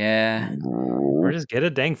 Yeah. Or just get a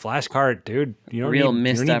dang flash cart, dude. You don't Real need,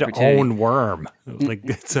 missed you don't need to opportunity. own Worm. Like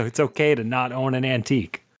so, it's okay to not own an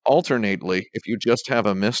antique. Alternately, if you just have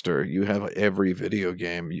a mister, you have every video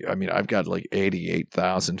game. I mean, I've got like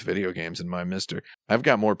 88,000 video games in my mister. I've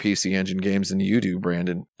got more PC Engine games than you do,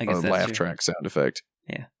 Brandon. I guess that's laugh true. track sound effect.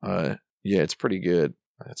 Yeah. Yeah, it's pretty good.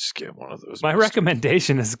 Let's get one of those. My misters.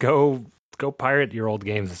 recommendation is go pirate your old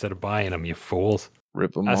games instead of buying them, you fools.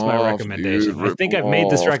 Rip them That's off. my recommendation. Dude, I rip think 'em I've made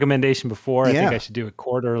this off. recommendation before. I think Yeah. I should do it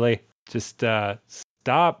quarterly. Just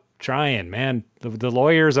stop trying, man. The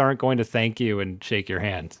lawyers aren't going to thank you and shake your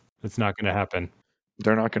hand. It's not going to happen.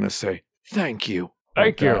 They're not going to say thank you.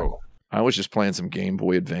 Thank Okay. you. I was just playing some Game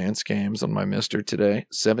Boy Advance games on my mister today.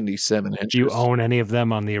 77 inches. Do you own any of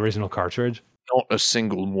them on the original cartridge? Not a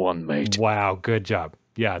single one, mate. Wow, good job.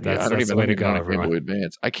 Yeah, Yeah, that's, I don't that's the even way own to it go, on a Game everyone. Boy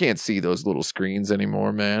Advance. I can't see those little screens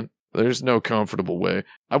anymore, man. There's no comfortable way.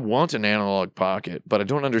 I want an analog pocket, but I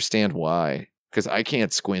don't understand why. Because I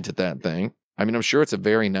can't squint at that thing. I mean, I'm sure it's a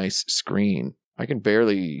very nice screen. I can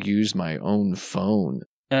barely use my own phone.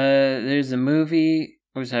 There's a movie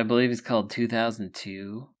which I believe is called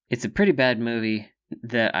 2002. It's a pretty bad movie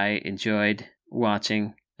that I enjoyed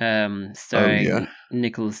watching. Starring yeah?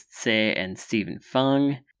 Nicholas Tse and Stephen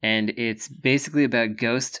Fung. And it's basically about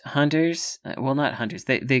ghost hunters. Well, not hunters.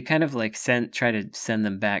 They kind of like try to send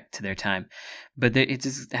them back to their time. But it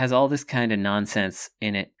just has all this kind of nonsense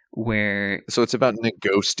in it where... So it's about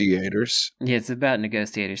negotiators. Yeah, it's about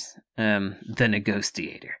negotiators. The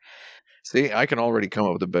negotiator. See, I can already come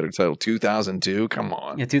up with a better title. 2002? Come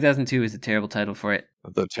on. Yeah, 2002 is a terrible title for it.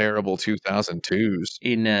 The terrible 2002s.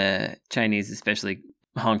 In Chinese, especially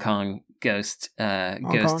Hong Kong ghost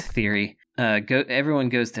Kong? theory. Everyone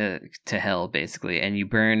goes to hell basically, and you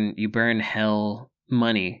burn hell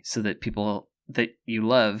money so that people that you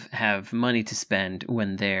love have money to spend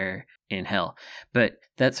when they're in hell. But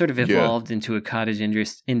that sort of evolved into a cottage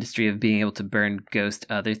industry of being able to burn ghost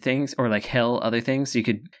other things, or like hell other things. So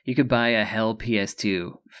you could buy a hell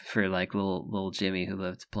PS2 for like little Jimmy who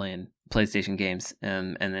loved playing PlayStation games,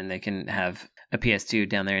 and then they can have a PS2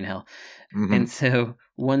 down there in hell. Mm-hmm. And so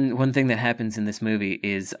one thing that happens in this movie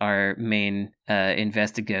is our main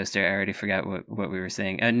investigator, I already forgot what we were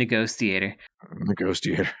saying, a negotiator.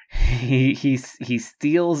 Negotiator. He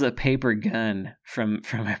steals a paper gun from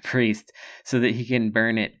a priest so that he can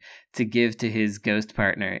burn it to give to his ghost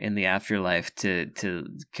partner in the afterlife to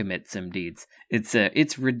commit some deeds.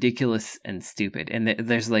 It's ridiculous and stupid, and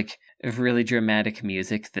there's like a really dramatic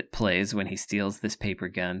music that plays when he steals this paper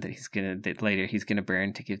gun that later he's gonna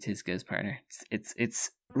burn to give to his ghost partner.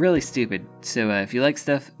 It's really stupid. So if you like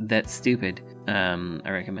stuff that's stupid, I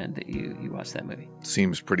recommend that you watch that movie.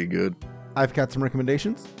 Seems pretty good. I've got some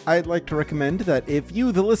recommendations. I'd like to recommend that if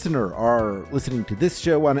you, the listener, are listening to this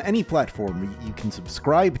show on any platform you can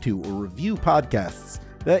subscribe to or review podcasts,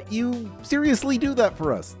 that you seriously do that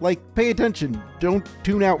for us. Like, pay attention. Don't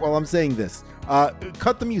tune out while I'm saying this.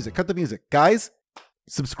 Cut the music. Guys,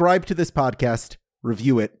 subscribe to this podcast.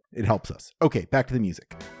 Review it. It helps us. Okay, back to the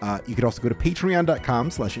music. You could also go to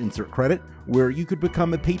patreon.com/insertcredit, where you could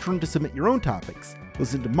become a patron to submit your own topics,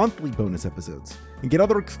 listen to monthly bonus episodes, and get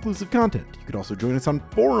other exclusive content. You could also join us on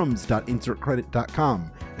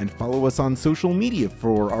forums.insertcredit.com and follow us on social media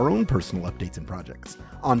for our own personal updates and projects.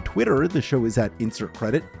 On Twitter, the show is at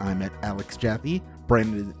InsertCredit. I'm at Alex Jaffe.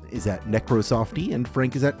 Brandon is at Necrosofty, and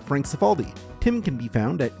Frank is at Frank Cifaldi. Tim can be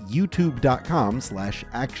found at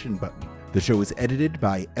youtube.com/actionbutton. The show is edited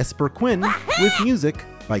by Esper Quinn, with music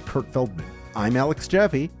by Kurt Feldman. I'm Alex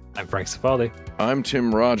Jaffe. I'm Frank Cifaldi. I'm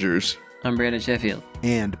Tim Rogers. I'm Brandon Sheffield.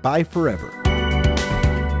 And bye forever.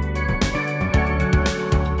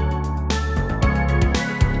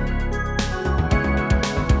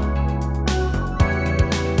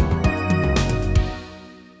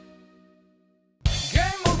 Game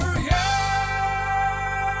over, yeah!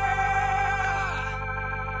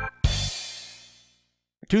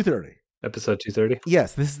 2:30. Episode 230.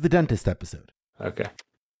 Yes, this is the dentist episode. Okay.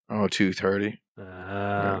 Oh, 2:30.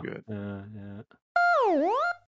 Very good. Yeah.